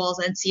individuals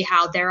and see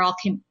how they're all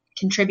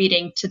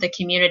contributing to the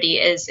community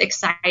is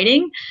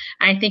exciting.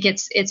 And I think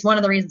it's one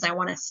of the reasons I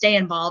want to stay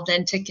involved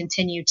and to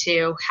continue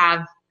to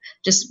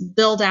just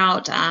build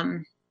out,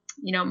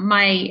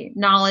 my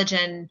knowledge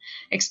and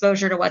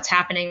exposure to what's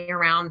happening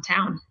around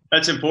town.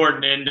 That's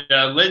important. And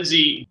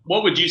Lindsay,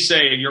 what would you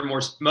say you're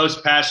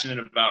most passionate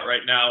about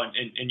right now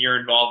in your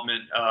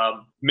involvement?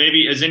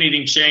 Maybe has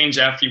anything changed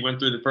after you went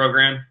through the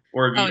program,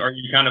 or are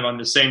you kind of on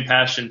the same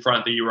passion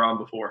front that you were on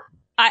before?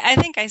 I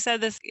think I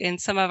said this in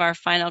some of our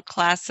final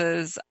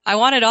classes. I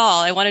want it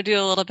all. I want to do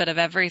a little bit of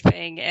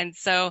everything. And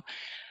so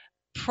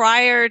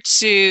prior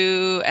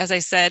to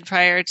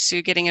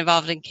getting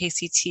involved in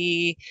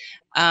KCT,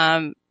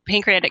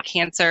 pancreatic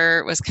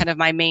cancer was kind of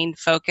my main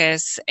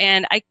focus.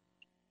 And I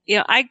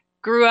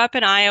grew up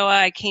in Iowa.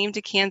 I came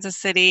to Kansas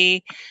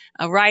City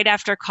right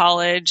after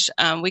college.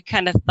 We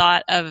kind of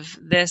thought of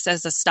this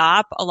as a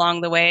stop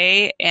along the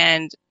way,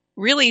 and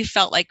really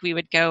felt like we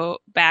would go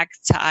back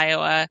to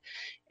Iowa.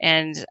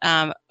 And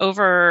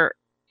over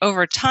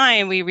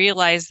time, we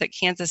realized that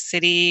Kansas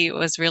City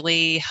was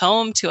really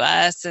home to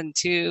us and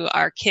to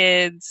our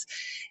kids,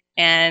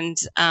 and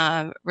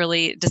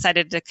really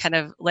decided to kind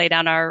of lay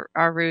down our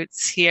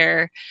roots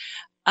here.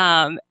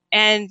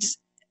 And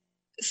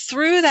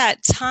through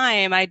that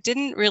time, I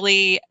didn't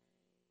really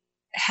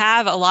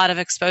have a lot of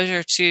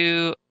exposure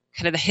to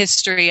kind of the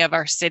history of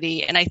our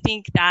city. And I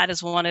think that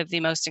is one of the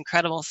most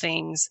incredible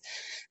things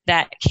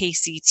that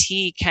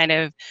KCT kind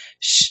of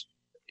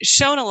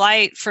shone a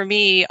light for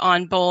me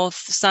on, both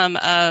some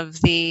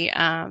of the,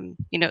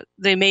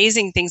 the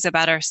amazing things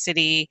about our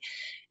city,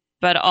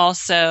 but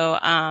also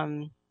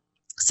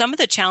some of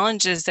the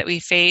challenges that we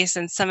face,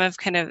 and some of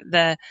kind of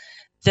the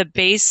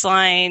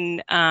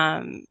baseline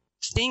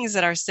things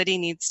that our city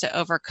needs to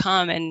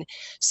overcome. And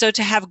so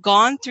to have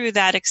gone through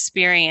that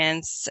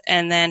experience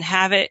and then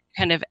have it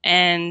kind of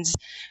end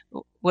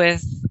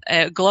with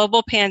a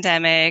global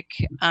pandemic,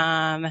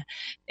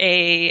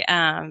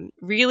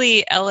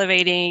 really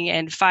elevating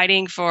and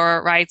fighting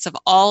for rights of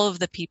all of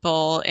the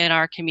people in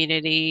our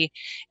community,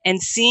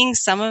 and seeing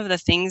some of the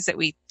things that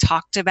we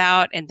talked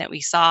about and that we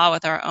saw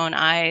with our own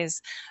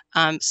eyes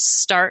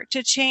start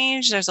to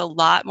change. There's a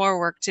lot more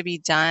work to be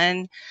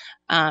done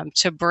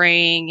to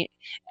bring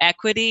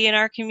equity in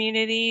our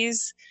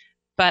communities,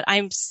 but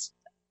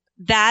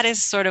that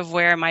is sort of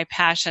where my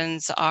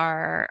passions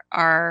are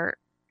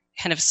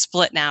kind of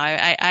split now.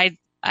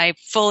 I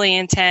fully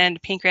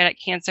intend pancreatic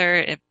cancer.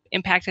 It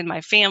impacted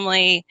my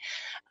family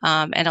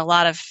and a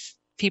lot of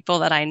people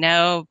that I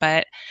know,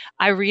 but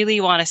I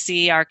really want to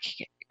see our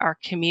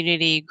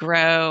community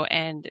grow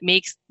and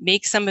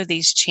make some of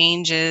these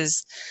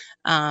changes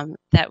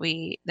that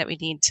we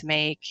need to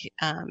make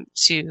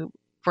to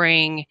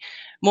bring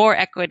more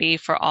equity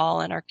for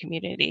all in our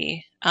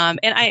community.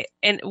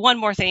 And one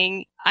more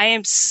thing, I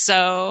am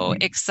so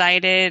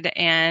excited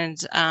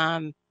and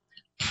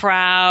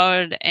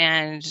proud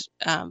and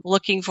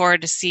looking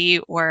forward to see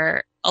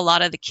where a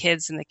lot of the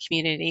kids in the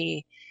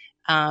community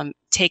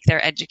take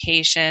their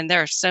education.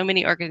 There are so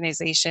many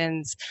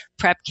organizations.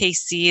 Prep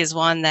KC is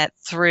one that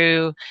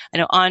I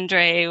know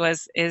Andre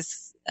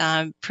is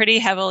pretty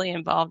heavily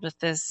involved with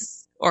this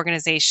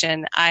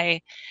organization.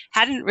 I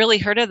hadn't really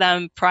heard of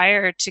them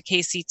prior to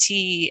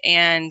KCT,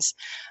 and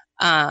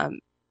I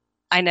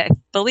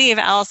believe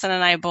Allison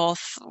and I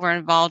both were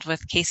involved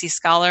with KC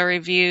Scholar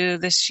Review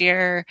this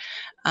year.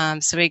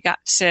 So we got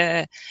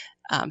to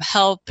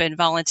help and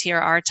volunteer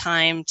our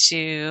time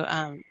to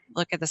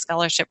look at the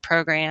scholarship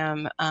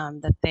program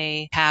that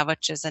they have,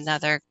 which is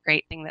another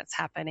great thing that's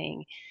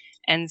happening.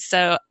 And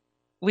so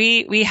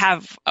we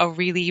have a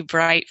really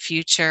bright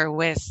future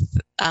with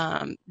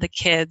the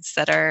kids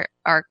that are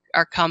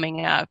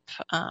coming up.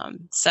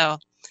 So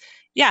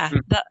yeah,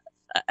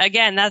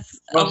 again, that's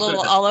a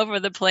little all over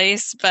the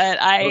place, but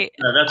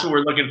that's what we're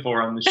looking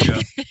for on this show.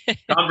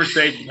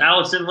 Conversation.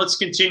 Allison, let's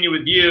continue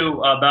with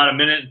you. About a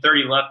minute and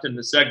 30 left in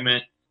the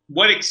segment.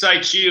 What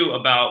excites you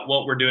about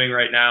what we're doing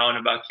right now and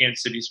about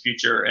Kansas City's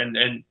future?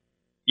 And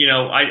you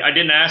know, I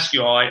didn't ask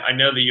you all. I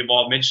know that you've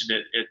all mentioned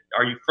it.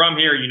 Are you from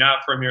here? Are you not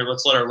from here?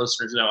 Let's let our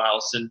listeners know,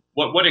 Allison.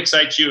 What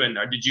excites you, and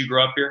did you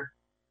grow up here?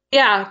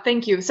 Yeah,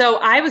 thank you. So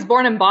I was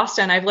born in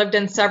Boston. I've lived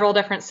in several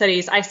different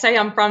cities. I say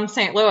I'm from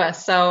St. Louis,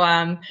 so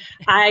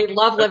I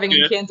love living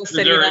in Kansas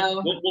City,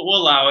 though.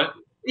 We'll allow it.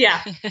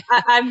 Yeah,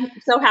 I'm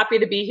so happy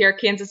to be here.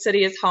 Kansas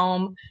City is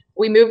home.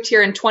 We moved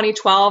here in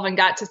 2012 and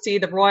got to see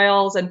the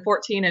Royals in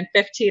 14 and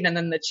 15, and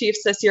then the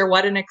Chiefs this year.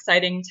 What an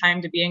exciting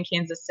time to be in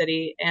Kansas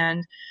City.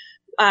 And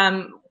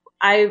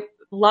I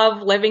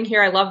love living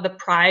here. I love the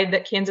pride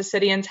that Kansas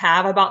Cityans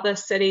have about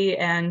this city.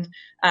 And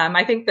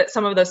I think that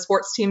some of those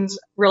sports teams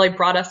really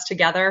brought us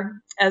together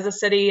as a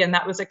city, and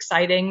that was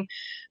exciting.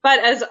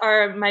 But as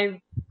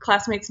my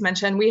classmates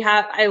mentioned,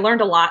 I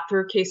learned a lot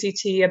through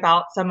KCT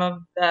about some of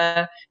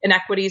the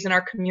inequities in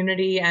our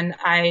community, and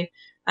I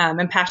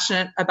am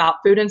passionate about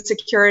food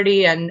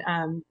insecurity and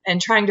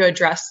trying to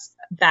address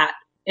that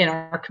in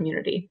our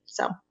community.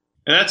 So,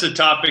 and that's a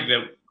topic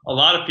that a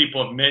lot of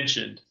people have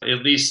mentioned,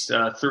 at least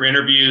through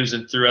interviews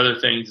and through other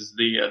things, is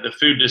the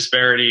food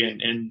disparity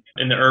in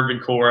the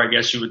urban core, I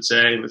guess you would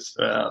say,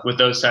 with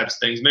those types of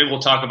things. Maybe we'll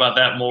talk about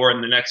that more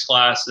in the next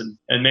class and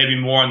maybe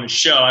more on the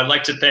show. I'd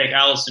like to thank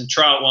Allison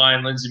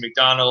Troutwine, Lindsay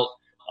McDonald,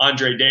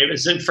 Andre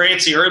Davis, and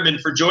Francie Erdman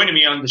for joining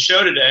me on the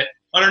show today.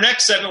 On our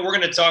next segment, we're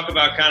going to talk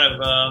about kind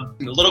of a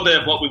little bit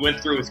of what we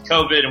went through with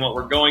COVID and what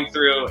we're going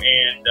through,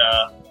 and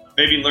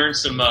maybe learn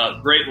some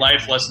great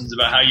life lessons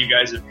about how you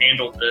guys have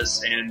handled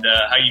this and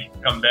how you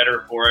become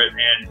better for it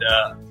and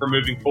for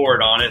moving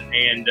forward on it,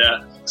 and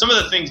some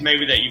of the things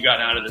maybe that you've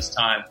gotten out of this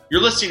time. You're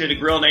listening to the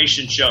Grill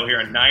Nation show here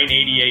at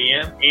 980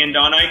 AM and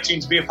on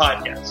iTunes via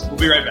podcast. We'll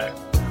be right back.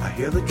 I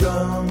hear the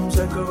drums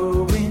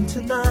echoing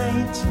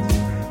tonight,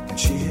 and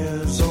she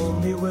hears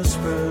only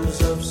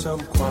whispers of some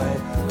quiet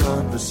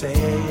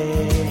conversation.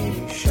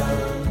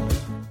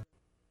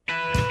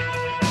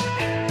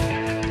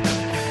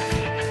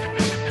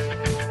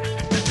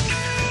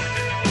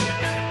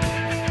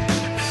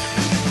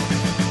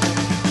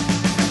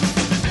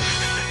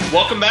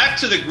 Welcome back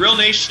to the Grill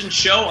Nation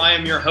show. I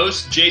am your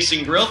host,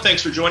 Jason Grill.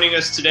 Thanks for joining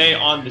us today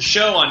on the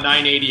show on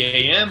 980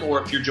 AM, or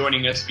if you're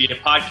joining us via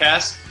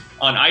podcast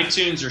on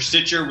iTunes or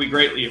Stitcher, we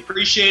greatly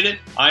appreciate it.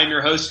 I am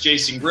your host,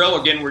 Jason Grill.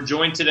 Again, we're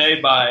joined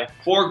today by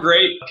four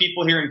great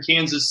people here in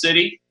Kansas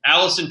City: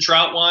 Allison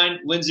Troutwine,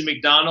 Lindsay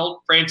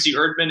McDonald, Francie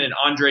Erdman, and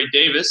Andre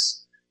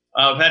Davis.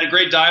 I've had a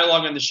great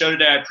dialogue on the show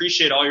today. I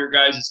appreciate all your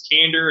guys'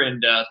 candor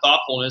and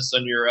thoughtfulness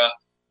on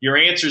your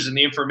answers and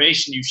the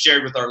information you've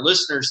shared with our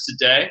listeners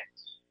today.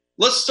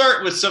 Let's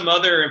start with some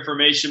other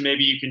information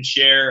maybe you can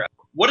share.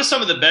 What is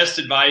some of the best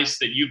advice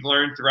that you've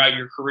learned throughout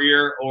your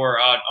career or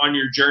on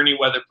your journey,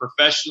 whether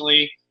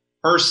professionally,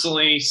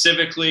 personally,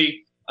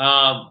 civically?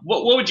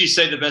 What would you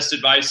say the best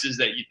advice is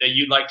that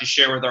you'd like to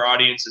share with our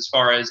audience as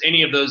far as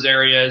any of those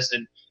areas?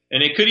 And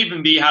it could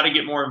even be how to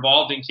get more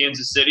involved in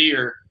Kansas City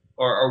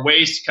or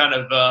ways to kind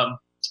of,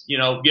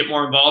 get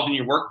more involved in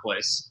your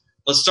workplace.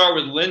 let's start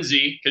with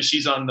Lindsay because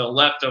she's on the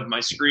left of my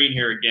screen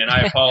here again.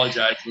 I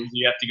apologize, Lindsay.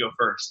 You have to go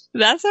first.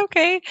 That's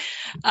okay.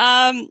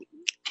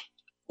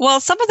 Well,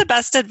 some of the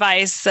best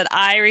advice that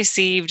I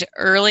received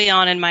early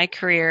on in my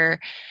career,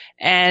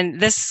 and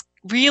this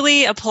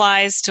really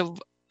applies to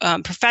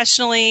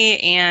professionally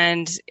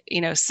and,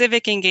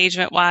 civic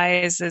engagement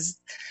wise, is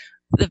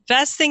the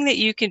best thing that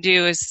you can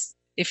do is,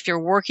 if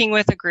you're working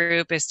with a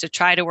group, is to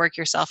try to work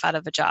yourself out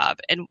of a job.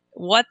 And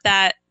what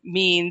that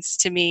means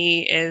to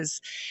me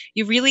is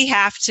you really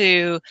have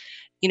to,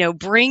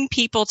 bring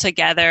people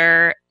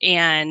together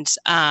and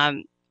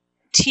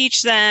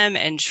teach them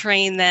and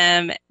train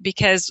them,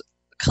 because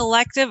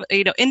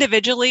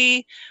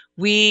individually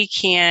we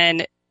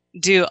can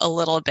do a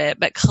little bit,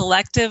 but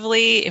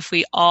collectively, if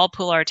we all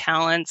pool our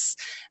talents,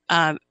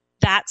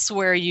 that's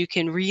where you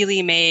can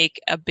really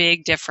make a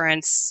big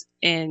difference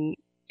in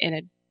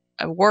a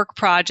work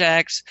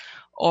project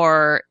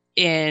or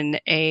in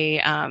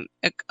a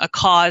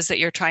cause that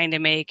you're trying to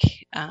make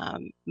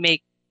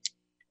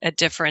a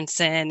difference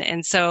in.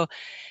 And so,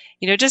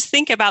 just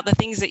think about the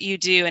things that you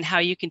do and how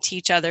you can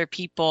teach other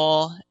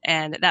people,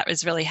 and that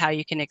is really how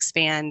you can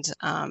expand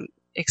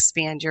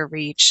your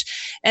reach.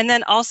 And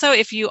then also,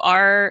 if you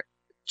are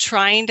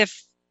trying to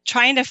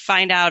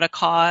find out a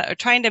cause or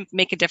trying to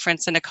make a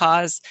difference in a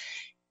cause,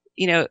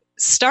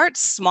 start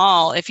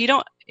small. If you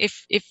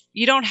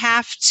don't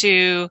have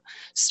to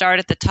start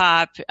at the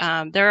top,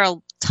 there are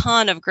a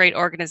ton of great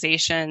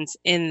organizations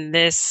in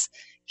this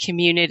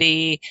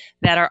community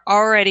that are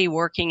already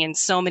working in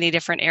so many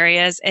different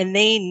areas, and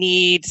they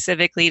need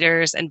civic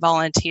leaders and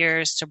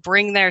volunteers to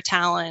bring their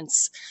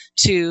talents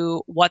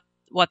to what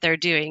they're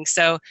doing.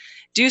 So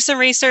do some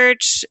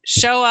research,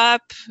 show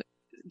up,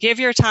 give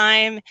your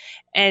time,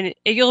 and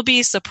you'll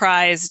be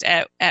surprised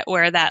at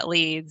where that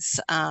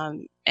leads,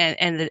 and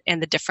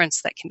the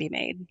difference that can be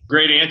made.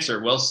 Great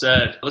answer. Well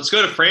said. Let's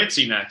go to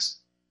Francie next.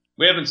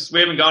 We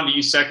haven't gone to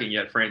you second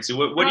yet, Francie.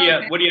 What do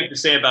you have to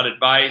say about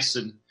advice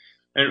and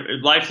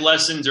life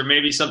lessons, or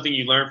maybe something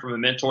you learned from a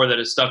mentor that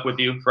has stuck with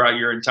you throughout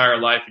your entire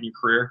life and your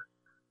career?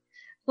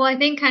 Well, I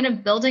think kind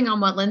of building on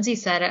what Lindsay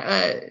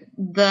said,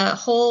 the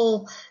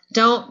whole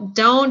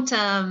don't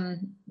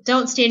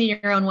stand in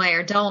your own way,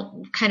 or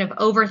don't kind of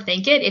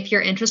overthink it. If you're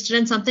interested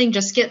in something,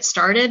 just get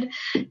started.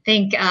 I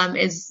think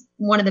is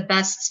one of the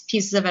best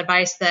pieces of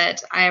advice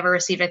that I ever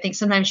received. I think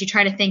sometimes you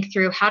try to think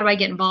through, how do I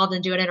get involved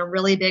and do it in a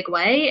really big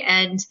way?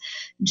 And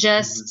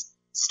just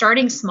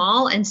starting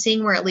small and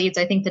seeing where it leads.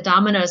 I think the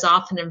dominoes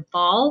often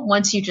fall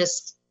once you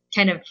just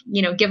kind of,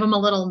 give them a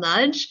little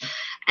nudge,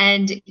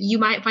 and you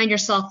might find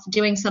yourself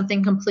doing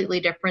something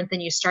completely different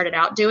than you started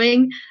out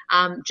doing,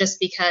 just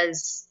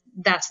because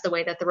that's the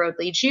way that the road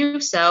leads you.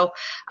 So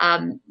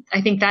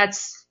I think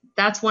that's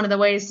one of the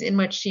ways in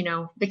which,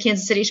 the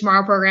Kansas City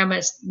Tomorrow program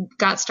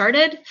got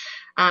started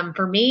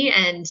for me.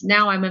 And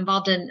now I'm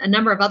involved in a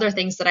number of other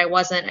things that I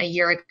wasn't a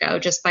year ago,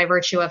 just by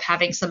virtue of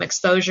having some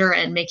exposure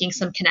and making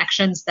some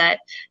connections that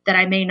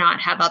I may not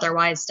have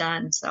otherwise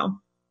done. So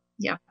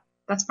yeah,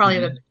 that's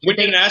probably We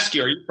didn't ask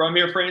you, are you from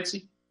here,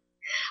 Francie?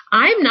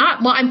 I'm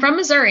not. Well, I'm from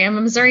Missouri. I'm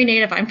a Missouri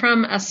native. I'm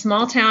from a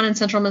small town in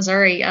central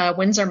Missouri,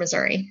 Windsor,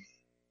 Missouri.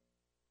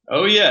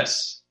 Oh,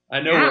 yes.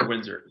 I know where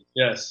Windsor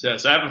is.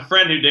 Yes. I have a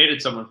friend who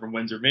dated someone from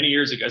Windsor many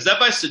years ago. Is that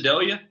by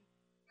Sedalia?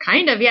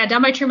 Kind of, yeah,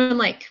 down by Truman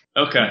Lake.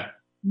 Okay.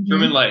 Mm-hmm.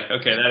 Truman Lake.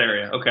 Okay, that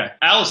area. Okay.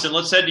 Allison,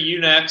 let's head to you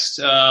next.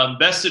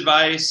 Best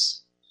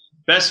advice,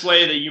 best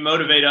way that you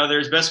motivate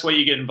others, best way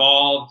you get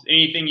involved,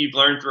 anything you've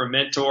learned through a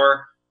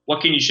mentor.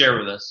 What can you share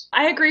with us?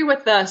 I agree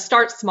with the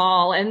start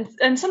small, and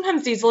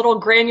sometimes these little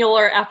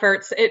granular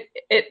efforts,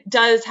 it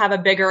does have a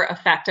bigger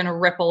effect and a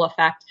ripple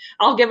effect.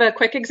 I'll give a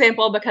quick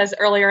example, because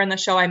earlier in the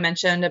show I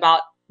mentioned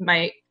about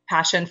my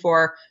passion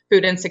for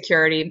food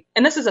insecurity.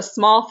 And this is a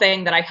small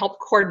thing that I help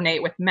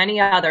coordinate with many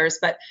others,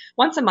 but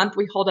once a month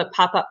we hold a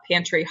pop-up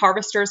pantry.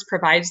 Harvesters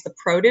provides the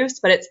produce,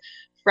 but it's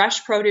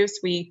fresh produce.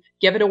 We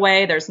give it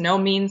away. There's no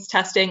means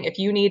testing. If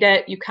you need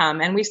it, you come.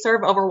 And we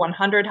serve over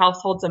 100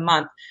 households a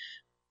month.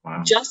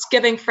 Wow. Just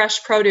giving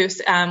fresh produce.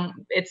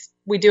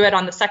 We do it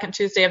on the second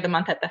Tuesday of the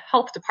month at the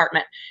health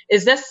department.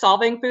 Is this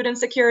solving food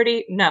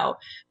insecurity? No.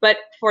 But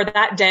for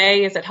that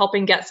day, is it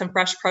helping get some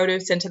fresh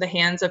produce into the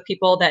hands of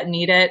people that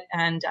need it?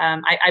 And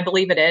I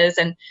believe it is.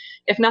 And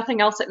if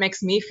nothing else, it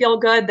makes me feel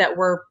good that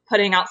we're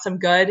putting out some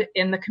good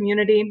in the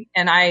community.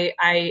 And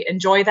I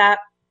enjoy that.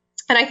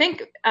 And I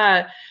think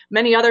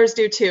many others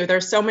do too.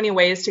 There's so many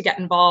ways to get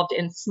involved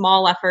in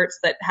small efforts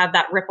that have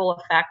that ripple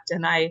effect.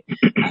 And I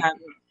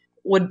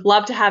would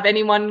love to have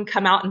anyone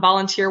come out and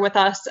volunteer with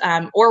us,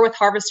 or with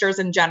Harvesters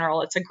in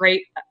general. It's a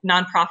great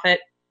nonprofit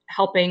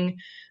helping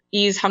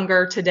ease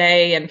hunger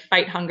today and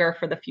fight hunger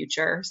for the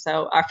future.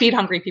 So feed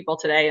hungry people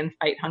today and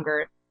fight hunger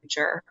in the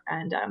future.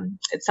 And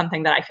it's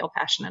something that I feel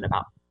passionate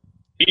about.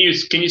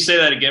 Can you say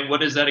that again?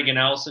 What is that again,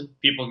 Allison?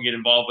 People can get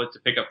involved with to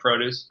pick up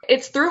produce?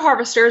 It's through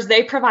Harvesters.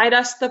 They provide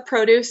us the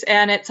produce,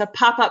 and it's a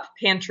pop-up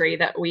pantry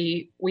that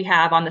we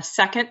have on the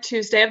second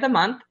Tuesday of the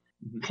month.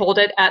 Mm-hmm. Hold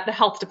it at the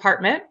health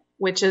department,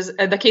 which is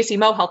the Casey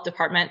Mo Health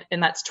Department,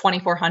 and that's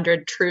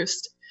 2400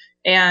 Troost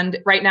And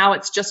right now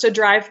it's just a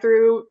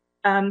drive-through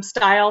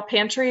style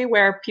pantry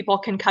where people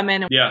can come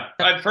in. Yeah,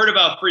 I've heard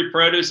about free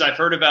produce. I've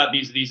heard about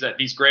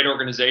these great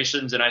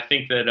organizations, and I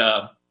think that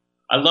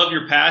I love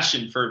your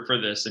passion for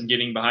this and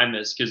getting behind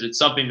this, because it's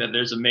something that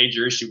there's a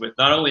major issue with,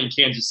 not only in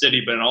Kansas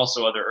City but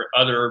also other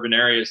urban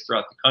areas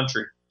throughout the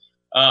country.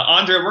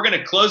 Andrea, we're going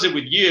to close it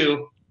with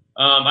you.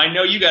 I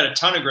know you got a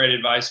ton of great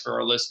advice for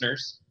our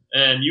listeners,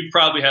 and you've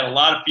probably had a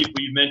lot of people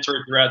you've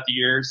mentored throughout the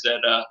years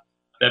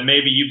that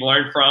maybe you've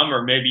learned from,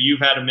 or maybe you've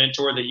had a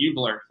mentor that you've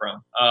learned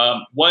from.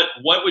 What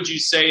would you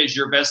say is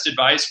your best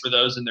advice for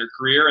those in their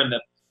career in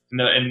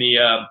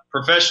the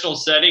professional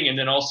setting, and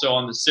then also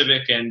on the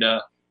civic and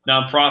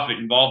nonprofit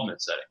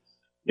involvement setting?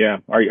 Yeah.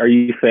 Are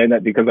you saying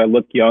that because I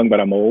look young but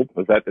I'm old?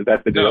 Is that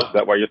the deal? Is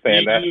that why you're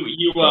saying that?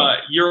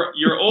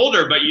 You're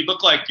older, but you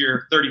look like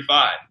you're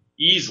 35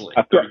 easily.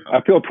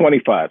 I feel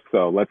 25,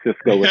 so let's just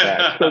go with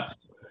that.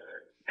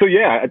 So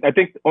yeah, I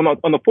think on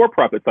the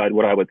for-profit side,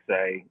 what I would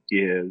say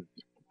is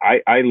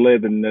I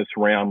live in this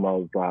realm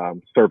of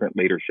servant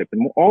leadership,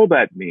 and all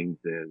that means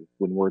is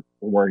when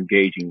we're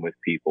engaging with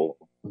people,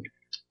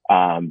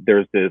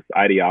 there's this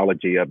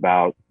ideology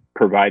about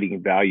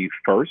providing value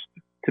first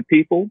to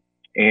people,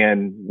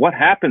 and what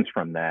happens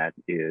from that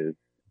is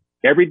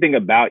everything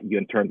about you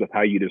in terms of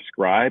how you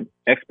describe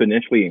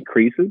exponentially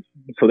increases,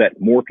 so that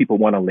more people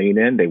want to lean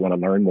in, they want to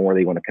learn more,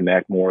 they want to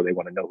connect more, they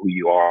want to know who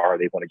you are,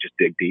 they want to just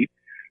dig deep.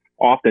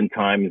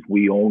 Oftentimes,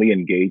 we only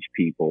engage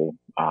people,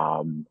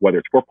 whether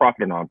it's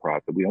for-profit or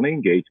nonprofit, we only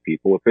engage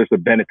people if there's a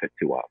benefit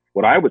to us.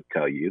 What I would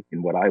tell you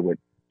and what I would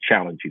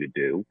challenge you to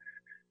do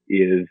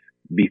is,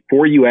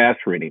 before you ask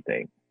for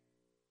anything,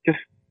 just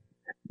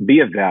be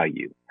of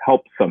value,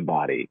 help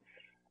somebody.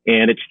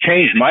 And it's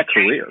changed my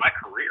career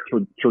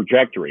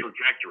trajectory,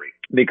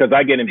 because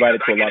I get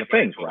invited to a lot of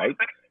things, right?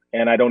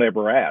 And I don't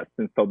ever ask.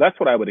 And so that's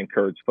what I would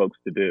encourage folks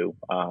to do.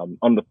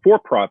 On the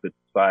for-profit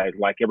side,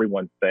 like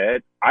everyone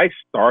said, I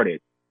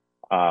started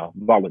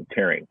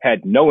volunteering,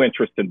 had no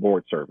interest in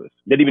board service,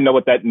 didn't even know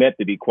what that meant,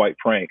 to be quite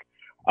frank.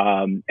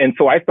 And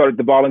so I started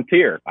to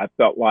volunteer. I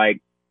felt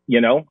like,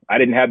 I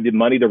didn't have the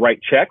money to write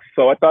checks,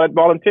 so I thought I'd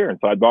volunteer. And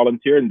so I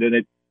volunteered, and then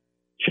it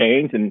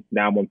changed, and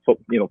now I'm on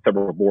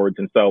several boards.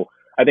 And so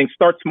I think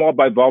start small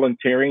by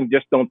volunteering.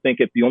 Just don't think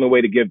it's the only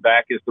way to give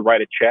back is to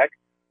write a check.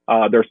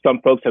 There's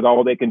some folks that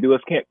all they can do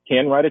is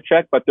can write a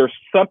check, but there's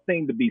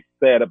something to be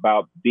said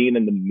about being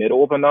in the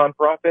middle of a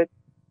nonprofit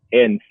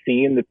and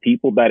seeing the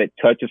people that it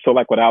touches. So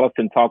like what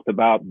Allison talked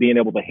about, being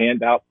able to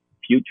hand out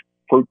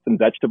fruits and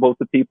vegetables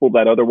to people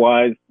that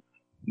otherwise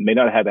may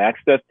not have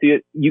access to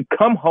it. You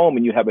come home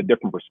and you have a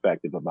different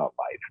perspective about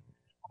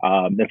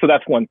life. And so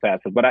that's one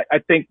facet. But I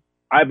think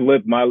I've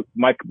lived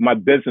my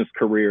business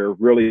career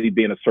really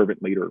being a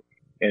servant leader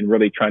and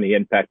really trying to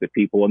impact the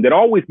people, and then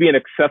always being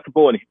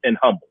accessible and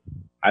humble.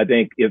 I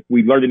think if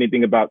we learned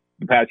anything about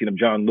the passing of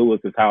John Lewis,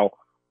 is how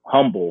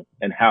humble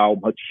and how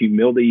much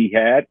humility he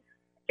had.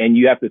 And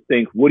you have to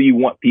think, what do you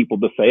want people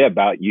to say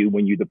about you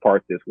when you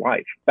depart this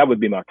life? That would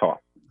be my thought.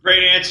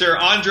 Great answer.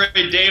 Andre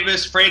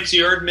Davis, Francie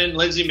Erdman,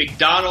 Lindsay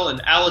McDonald,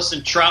 and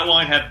Allison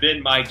Troutwine have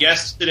been my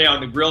guests today on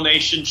the Grill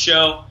Nation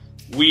show.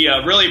 We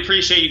really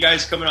appreciate you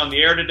guys coming on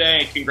the air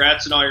today, and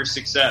congrats on all your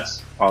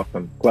success.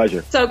 Awesome.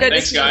 Pleasure. So good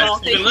Thanks, to see you guys.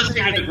 all. You've been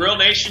listening to the Grill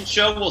Nation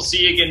show. We'll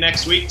see you again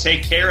next week.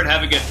 Take care and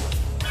have a good one.